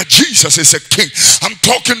that Jesus is a king? I'm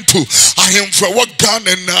talking to him for what gun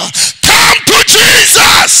and come to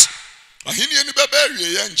Jesus. I hear any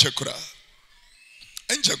baby and chakra.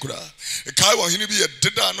 And chakra. A kai will be a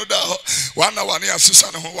did another 1 hour near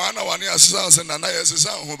Susan, 1 hour near Susan, and I as a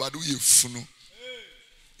sound, but we have funo.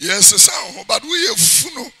 Yes, a sound, but we have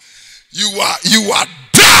funo. You are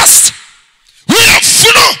dust. We have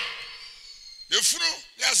funo. You funo,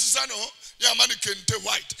 yes, son. Yamani kente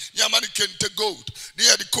white, Yamani kente gold.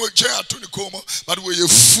 Near the cold chair to the coma, but we have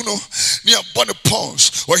funo near bonnet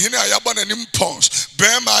pons, or here I am an impons,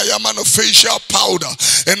 Bema Yamano facial powder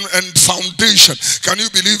and foundation. Can you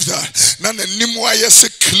believe that? None of Nimwayas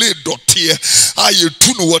clay dot here. Are you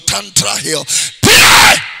to know what tantra hill?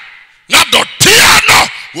 Not dot here, no.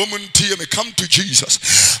 Woman, tear me, come to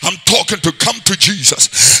Jesus. I'm talking to come to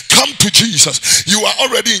Jesus. Come to Jesus. You are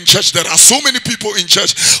already in church. There are so many people in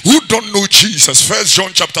church who don't know Jesus. 1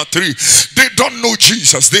 John chapter 3. They don't know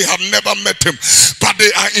Jesus. They have never met him. But they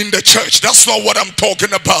are in the church. That's not what I'm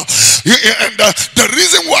talking about. And the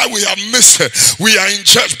reason why we have missed it, we are in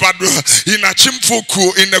church, but in a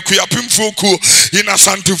Chimfoku, in a Kuyapimfoku, in a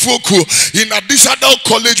Santifoku, in a Disadal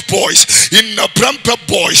College boys, in a Prempe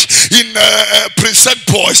boys, in a Preset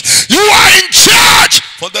boys. You are in church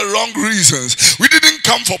for the wrong reasons. We didn't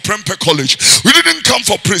come for Prempe College. We didn't come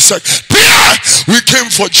for Preset. We came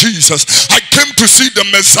for Jesus. I came to see the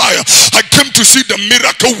Messiah. I came to see the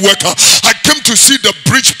miracle worker. I came to see the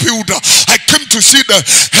bridge builder. I came to see the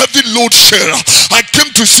heavy load sharer. I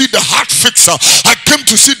came to see the heart fixer. I came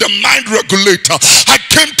to see the mind regulator. I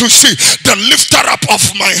came to see the lifter up of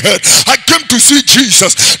my head. I came to see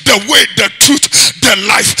Jesus, the way, the truth, the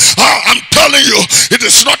life. I'm telling you, it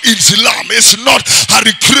is not Islam. It's not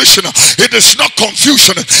Hare Krishna. It is not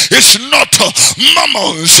confusion. It's not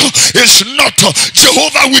mammons. It's not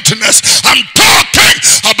Jehovah Witness. I'm talking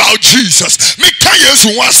about Jesus. Me can you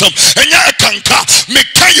Yesu wasam enya kanka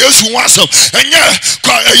meka Yesu wasam enya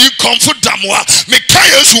yi komfort damwa meka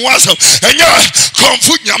Yesu wasam enya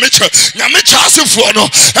komfort nyamecha asefo no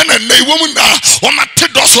ena nei wo mu na wo mate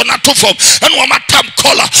doso na to fom ena wo matam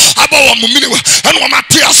collar aba wo mumini ena wo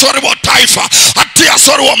mate asori wo taifa ate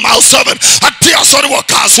asori wo mal 7 ate asori wo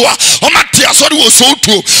kaswa wo mate asori wo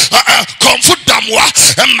soto komfort damwa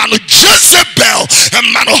emano Jezebel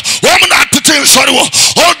emano wo mu na tete sorry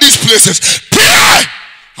all these places. Pray.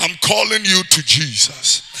 I'm calling you to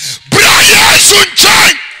Jesus.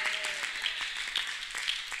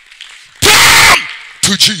 Come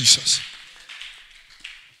to Jesus.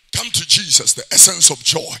 Come to Jesus, the essence of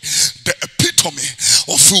joy, the epitome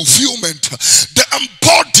of fulfillment, the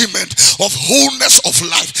embodiment of wholeness of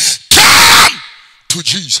life. Come to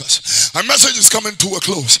Jesus. My message is coming to a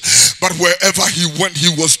close, but wherever he went, he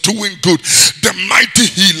was doing good. The mighty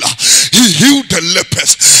healer, he healed the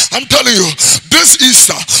lepers. I'm telling you, this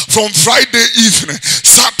Easter, from Friday evening,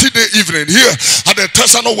 Saturday evening, here at the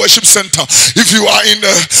Tesano Worship Center, if you are in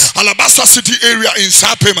the Alabasta City area in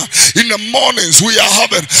Sapema, in the mornings we are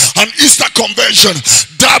having an Easter convention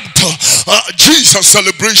dubbed Jesus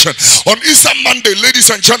celebration. On Easter Monday,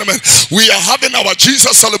 ladies and gentlemen, we are having our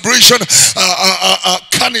Jesus celebration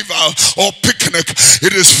carnival or picnic.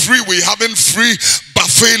 It is free. We're having free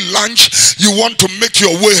buffet lunch. You want to make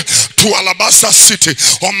your way to Alabasta City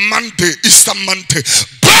on Monday, Easter Monday.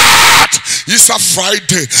 But Easter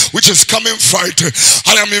Friday, which is coming Friday,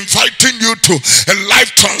 I am inviting you to a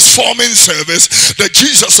life transforming service, the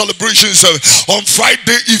Jesus celebration service on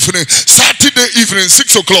Friday evening, Saturday evening,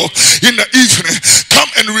 6 o'clock in the evening. Come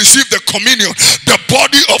and receive the communion, the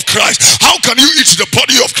body of Christ. How can you eat the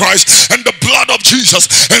body of Christ and the blood of Jesus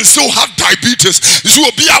and still have diabetes? This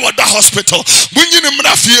will be our hospital. When you name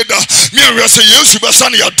that theater, me and say Yesu be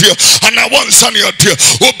sani adia, and I want sani adia.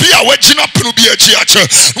 Obi a wejina pinu bi echiache.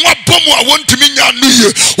 Nwa bomu a want me nya nuye.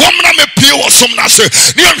 Wamna me pie wo som na se.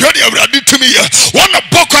 Ni anhwe de awrade tumi ye. Wana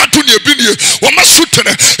boko atu ne bi ne. Wama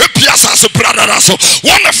sutene e pia sa se brada raso.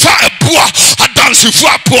 Wana fa eboa adansi fu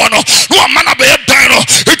apo no. No mana be dan no.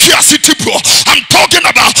 Etia city pro. I'm talking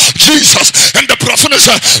about Jesus, and the prophet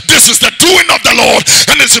said, this is the doing of the Lord,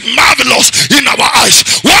 and it's marvelous in our eyes.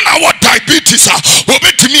 1 hour diabetes,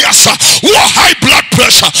 obetimi asa, high blood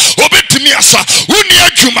pressure, obetimi asa, uni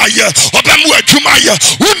adwuma ye, obemu adwuma ye,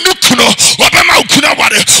 unukuno, obema ukuna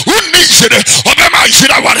ware, unijere, obema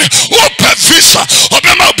ijira ware, visa,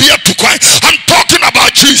 obema obiya tukwai. I'm talking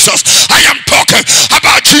about Jesus. I am talking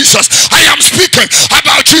about Jesus. I am speaking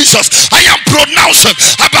about Jesus. I am pronouncing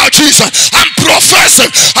about Jesus. I'm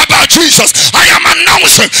professing about Jesus. I am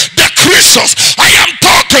announcing the Christos. I am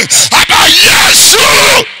talking about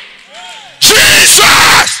Yesu.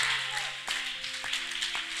 Jesus.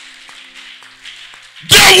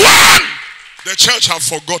 The one the church have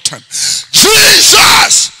forgotten.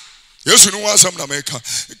 Jesus. Yesu no wasam na meka.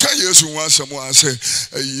 Kan Yesu wasam wa say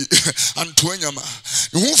Antonia ma.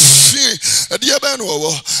 Hu fi de ebe no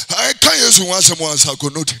wo. Kan Yesu wasam wa sa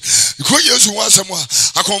konoti. Ko Yesu wasam wa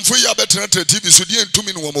akonfo ya betena TV so de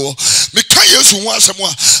ntumi no wo. Me kan Yesu wasam wa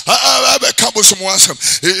be ka bo so wasam.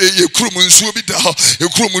 Ye kurum nsuo bi da ho. Ye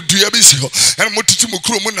kurum dua bi si ho. En motiti mu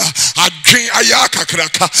kurum na adwen aya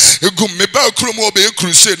kakraka. Egum me ba kurum obe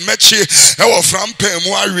crusade mechi e wo frampa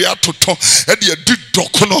mu awe atoto. E de adu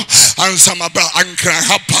doko no. I'm telling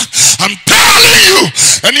you,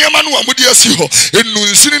 and Yamanu Amudiasio, and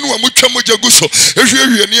Nunsini Muchamuja Guso, if you're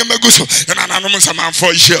near Maguso, and an anonymous amount for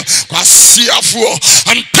a year.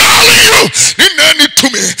 I'm telling you, in any to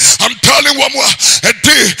me, I'm telling one more a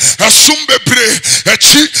day, a sumbe pre, a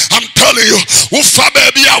chi, I'm telling you,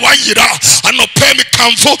 Ufababy, a wayida, and no pay me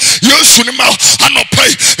comfort, Yosunima, and no pay,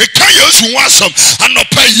 a kayos who wants some, and no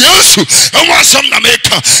pay Yesu, and want some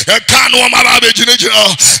Nameka, a can one my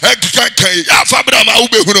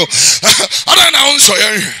I don't know. So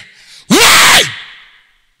why?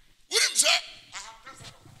 They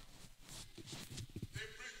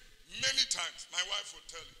bring many times. My wife will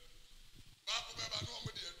tell you.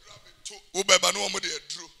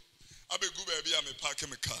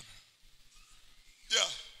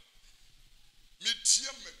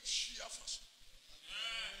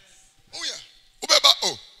 Oh yeah.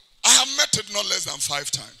 I have met it not less than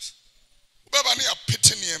 5 times.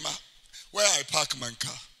 Where I park my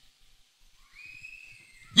car.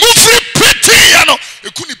 Mufri pretty, you know.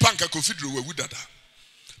 You couldn't park a coffee with Wudada.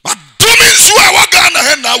 But do me so I walk on the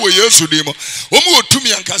hand now with Yesu demo. Omu to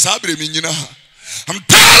me and Casabre Minina. I'm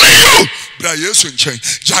telling you, bra Yesu nchen.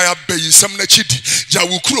 Jaya beyi sem na chidi. Ja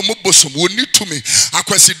wukuro mo bosom woni to me.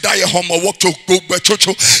 Akwasi daye homo wokyo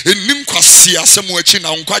chocho. Enim kwasi asem wachi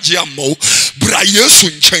na nkwaje ammo. Bra Yesu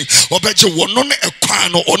nchen. Obeje wono ne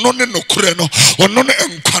ekwan no, ono ne nokure no, ono ne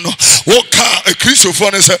enkwa no. Woka a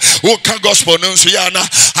Christopher ne say, woka gospel no so ya na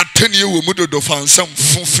atenie wo mu dodo fansam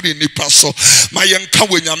fufri nipa so. Ma yenka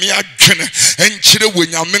wenyame adwene enchire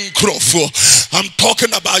wenyame nkrofo. I'm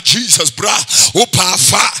talking about Jesus, bra. Opa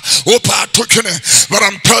fa, opa tokene. But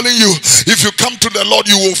I'm telling you, if you come to the Lord,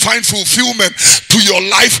 you will find fulfillment to your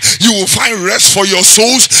life. You will find rest for your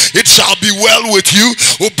souls. It shall be well with you.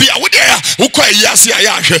 Obi awudia, ukwa yasi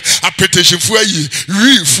ayahwe. Apetition fuayi,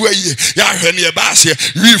 ri fuayi. Yahwe ni ebasi,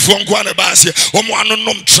 ri fuankwa ne basi. Omo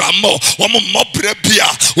anonom tramo, omo mobre bia,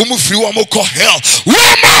 omo free omo ko hell.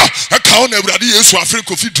 Womo, eka on everybody Yesu afri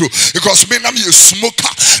Kofi Oduro. Because me na me a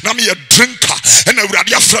smoker, na me a drinker, and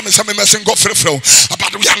everybody afra me some messing go free.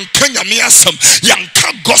 About young Kenya me asem, young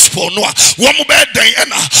gospel no. Womo be den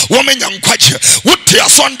ena, women young kwache. What they are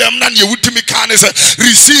son them nan you would me can is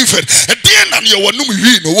receive it. A dear nan you won't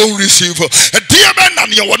won't receive it. A dear man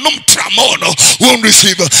nan you won't tramono won't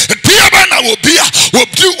receive it. A dear man I will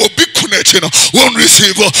be connection won't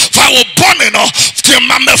receive it. For our born enough, the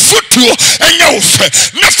mama foot to and your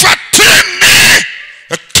never tell me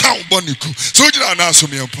a cow boniku. So you don't answer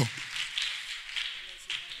me upon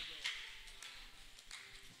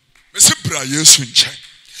Mr. Bra Yesu nchen.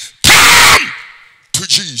 Come to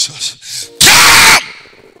Jesus. Come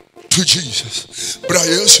to Jesus. Bra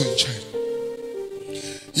Yesu nchen.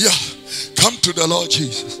 Yeah, come to the Lord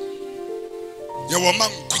Jesus. Yawa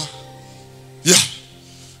mankwa. Yeah,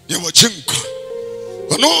 yawa chinkwa.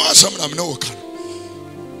 Ono asam na mna wakana.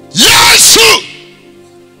 Yesu,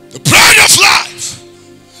 the bread of life,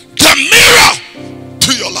 the mirror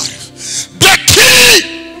to your life, the key,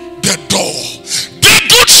 the door, the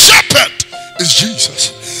good shepherd is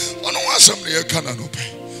Jesus. Ono asam na yakana no pe.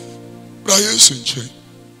 Bra Yesu nchen.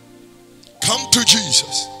 Come to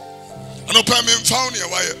Jesus. And open me found here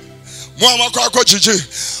why Muhammad kwa chichi.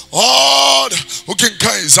 All who can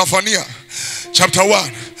kind Zephaniah chapter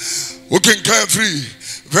 1. Who can kind 3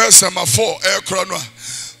 verse number 4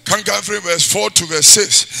 can go from verse 4 to verse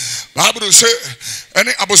 6. Bible say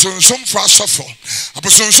any abosonsum for suffer.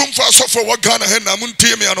 Abosonsum for suffer what Ghana hen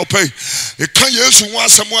namunti me anope. E kan Yesu wan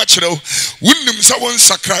asem a kire o. Wunnim se won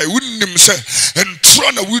sakrai, wunnim se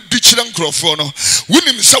entro na wudi kire nkrofo no.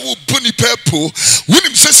 Wunnim se wo boni pepo,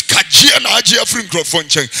 wunnim se skagie na age afri nkrofo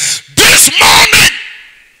nchen. This morning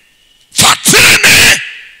fatini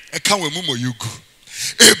e kan we mumo yugu.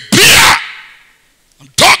 E bia I'm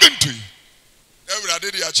talking to you.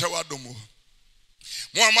 Every day I chawa domo.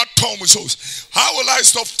 Muhammad Tom says, how will I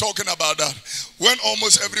stop talking about that when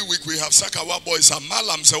almost every week we have SethEkow boys and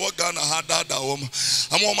Malam say what Ghana had that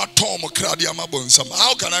I'm Muhammad Tom kradi amabonsam.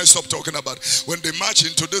 How can I stop talking about it when they march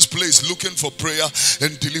into this place looking for prayer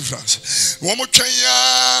and deliverance? Womo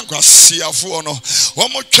Kenya gwasiafo no.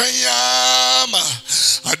 Womo Kenya ma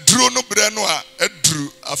aduro no bre no a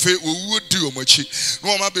edru afi owudi omachi.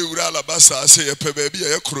 No ma be wura alabasa say e pe baby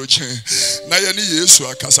e krochen. Na ye ni Yesu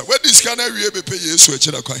akasa. Where this can we be pay Yesu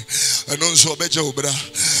and also beja obra.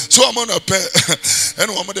 So I'm on a pay and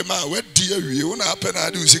one of the man where dear we won't happen. I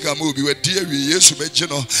do see a movie where dear we yes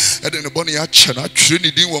bejano and then the bonny action at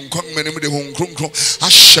Trinity won't come many of the home crum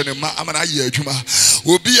ashanema amana yejuma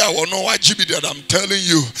will be our no ajibi that I'm telling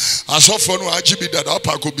you. As often ajibi that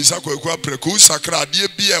upper could be sacro precu sacra dear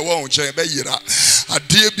be a won't change a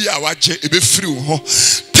dear be our a be free.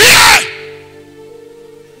 I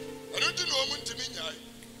don't know.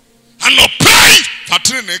 And no pray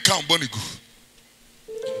Patrine account bonigu.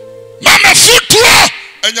 Mama futua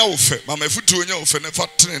and your fe. Mama futu and your fe never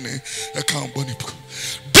train account bonigu.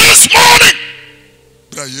 This morning,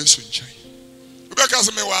 Bra Yesu nchen.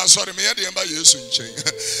 Because me was sorry, me had the emba Yesu nchen.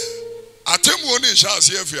 I tell you one shall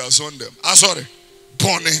see if you are son them. I sorry.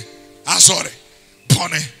 Bonnie. I sorry.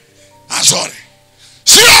 Bonnie. I sorry.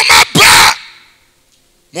 See on my back.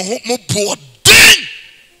 Mo poor ding.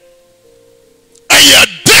 Aye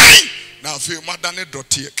ding. Now feel madane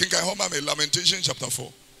dotie. King I home me Lamentation chapter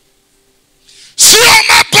 4. See on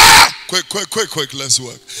my back. Quick, let's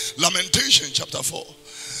work. Lamentation chapter 4.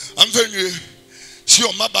 I'm telling you, see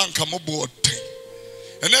on my bank I'm board thing.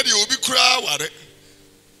 And then you will be cry about it.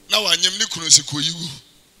 Now I am Nikunisi Koyigu.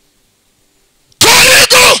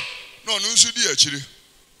 Koyigu! No, no, so dear chili.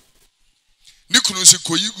 Nikunisi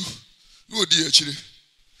Koyigu. No, dear chili.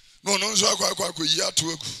 No, so I quite to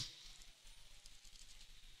work.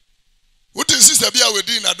 What is sister be our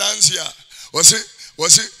dinner dance here? Was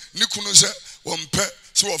it Nikunuse one pet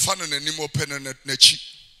so a fan and any more pen and nechi?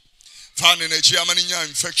 Found in a chiamania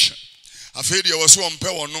infection. I feel you was one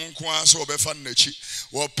pair or non quas or befan nechi.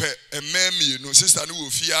 Or pay a mammy, no sister, no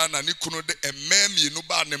fian, and you couldn't a mammy, no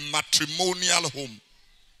bad matrimonial home.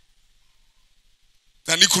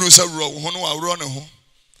 And you couldn't say, run home.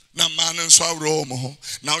 Now man and so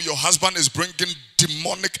now your husband is bringing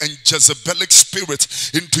demonic and Jezebelic spirits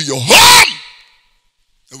into your home.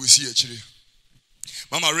 And we see actually.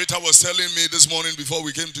 Mama Rita was telling me this morning before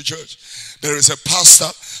we came to church, there is a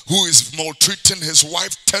pastor who is maltreating his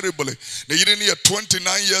wife terribly. They didn't hear 29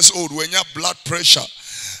 years old when you have blood pressure.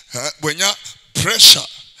 When you have pressure,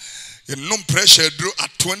 you know pressure drew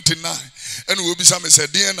at 29. And we'll be some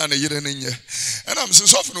said and a year and I'm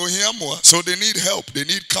so often we hear more. So they need help, they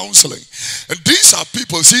need counseling. And these are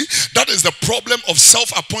people, see, that is the problem of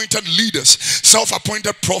self-appointed leaders,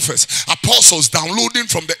 self-appointed prophets, apostles downloading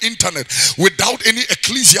from the internet without any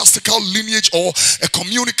ecclesiastical lineage or a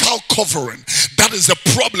communal covering. That is the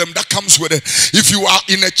problem that comes with it. If you are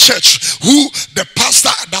in a church who the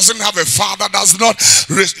pastor doesn't have a father, does not,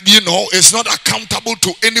 is not accountable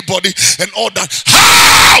to anybody and all that,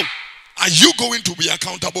 how are you going to be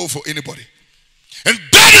accountable for anybody? And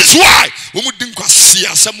that is why when we think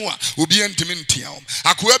we'll be intimate.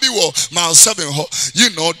 Mile 7,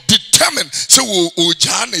 determined. So we'll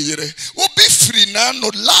be free now.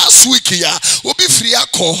 Not last week here. We'll be free.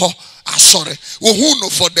 Sorry. Who know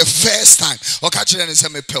for the first time? How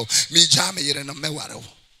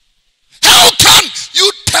can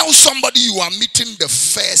you tell somebody you are meeting the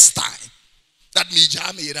first time that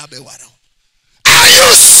are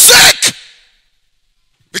you sick?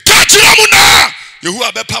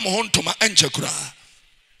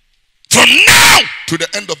 From now to the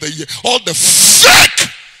end of the year, all the fake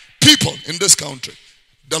people in this country,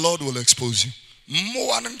 the Lord will expose you.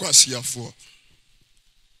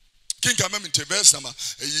 King Kameminte verse number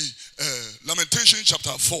Lamentation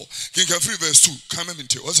chapter 4. King Kameminte verse 2.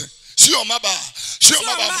 Kameminte was it? See your maba. See your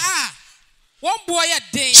maba. One boy a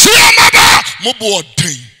day. See your maba. Mobo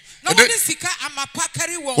day. No one is sika amapa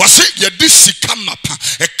carry one. Was it ya this sika mapa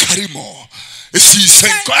a carry more? Is he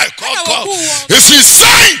saying call? Is he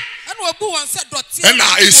saying? And we boo and said dot. And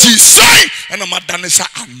now is he saying? And a madanesa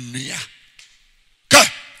ania. Okay.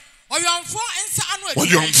 Or you on 4 and sandwich. Or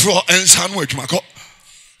you on 4 and sandwich, Mako.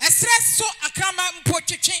 Esres so akrama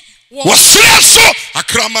mpochichi. Was so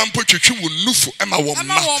akrama mpochichi will nufu Emma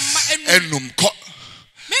woma enum ko.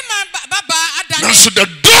 Now so the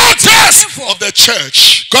daughters of the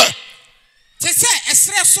church. Go. Say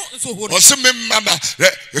esreso nsohori. Ose me mama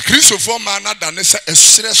the Christopher man adane say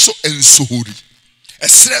esreso ensohori.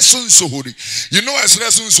 Esreso nsohori. You know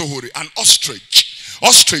esreso nsohori, an ostrich.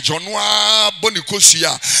 Ostrich onwa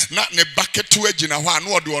bonikosia na ne bucket to agina ho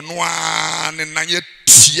anu ode onwa ne nanye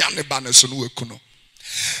tia ne ba ne so no ekuno.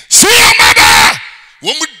 See your mother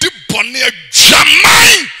wo mu di bone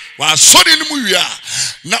adwaman wa sori ni mu wia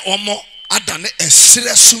na omo adane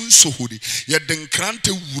esreso nsohori ye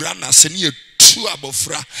denkrante wura na se ne ye tu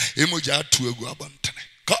abofra emoja atu egu abantene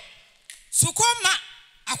ko sukoma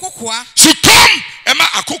akokwa sukom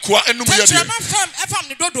ema akokwa enum ye de efam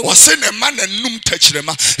ni dodom wose ne ma na num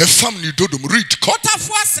tachirema efam ni dodom read ko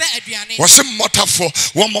motafo asre aduane wose motafo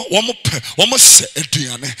womo se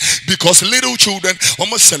aduane because little children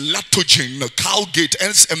womo se lactogen no Cowgate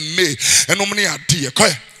and may enum ne ade ko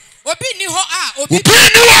obi ni ho a obi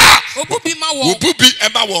ni wa obi ma wo obi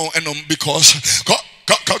ema wo enum because ko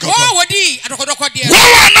oh wodi adokodoko de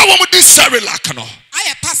wo na wo di Cerelac no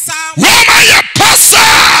aye pasa wo ma ye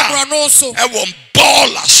pasa bro no so e wo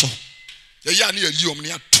baller so ye ya na ye om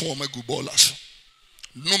ne ato ma gu baller so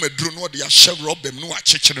no me dru no de a share rob them no a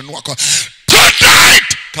chechire no akọ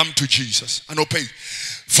tonight come to Jesus and obey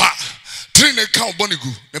fa train e kan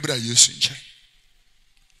bonigu na bra Yesu nche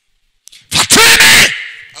fa train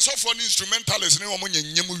aso for the instrumentalist ne wo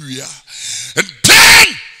nyanyem wia and then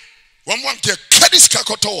one get credit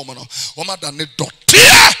kakoto woman woman than the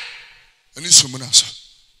doctor and this woman answer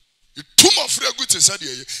the tomb of free good said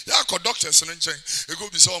yeah doctors and it go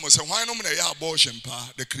be so almost say why no man ya abortion pa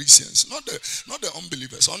the Christians not the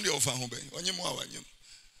unbelievers only of home onye mo awanyem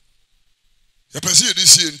ya pese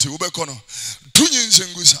this year nti wo be kono tunyi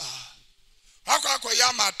nsengu sa akwa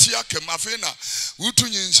ya matia kemafena wo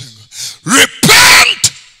tunyi nsengu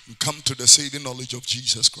repent and come to the saving knowledge of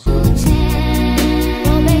Jesus Christ.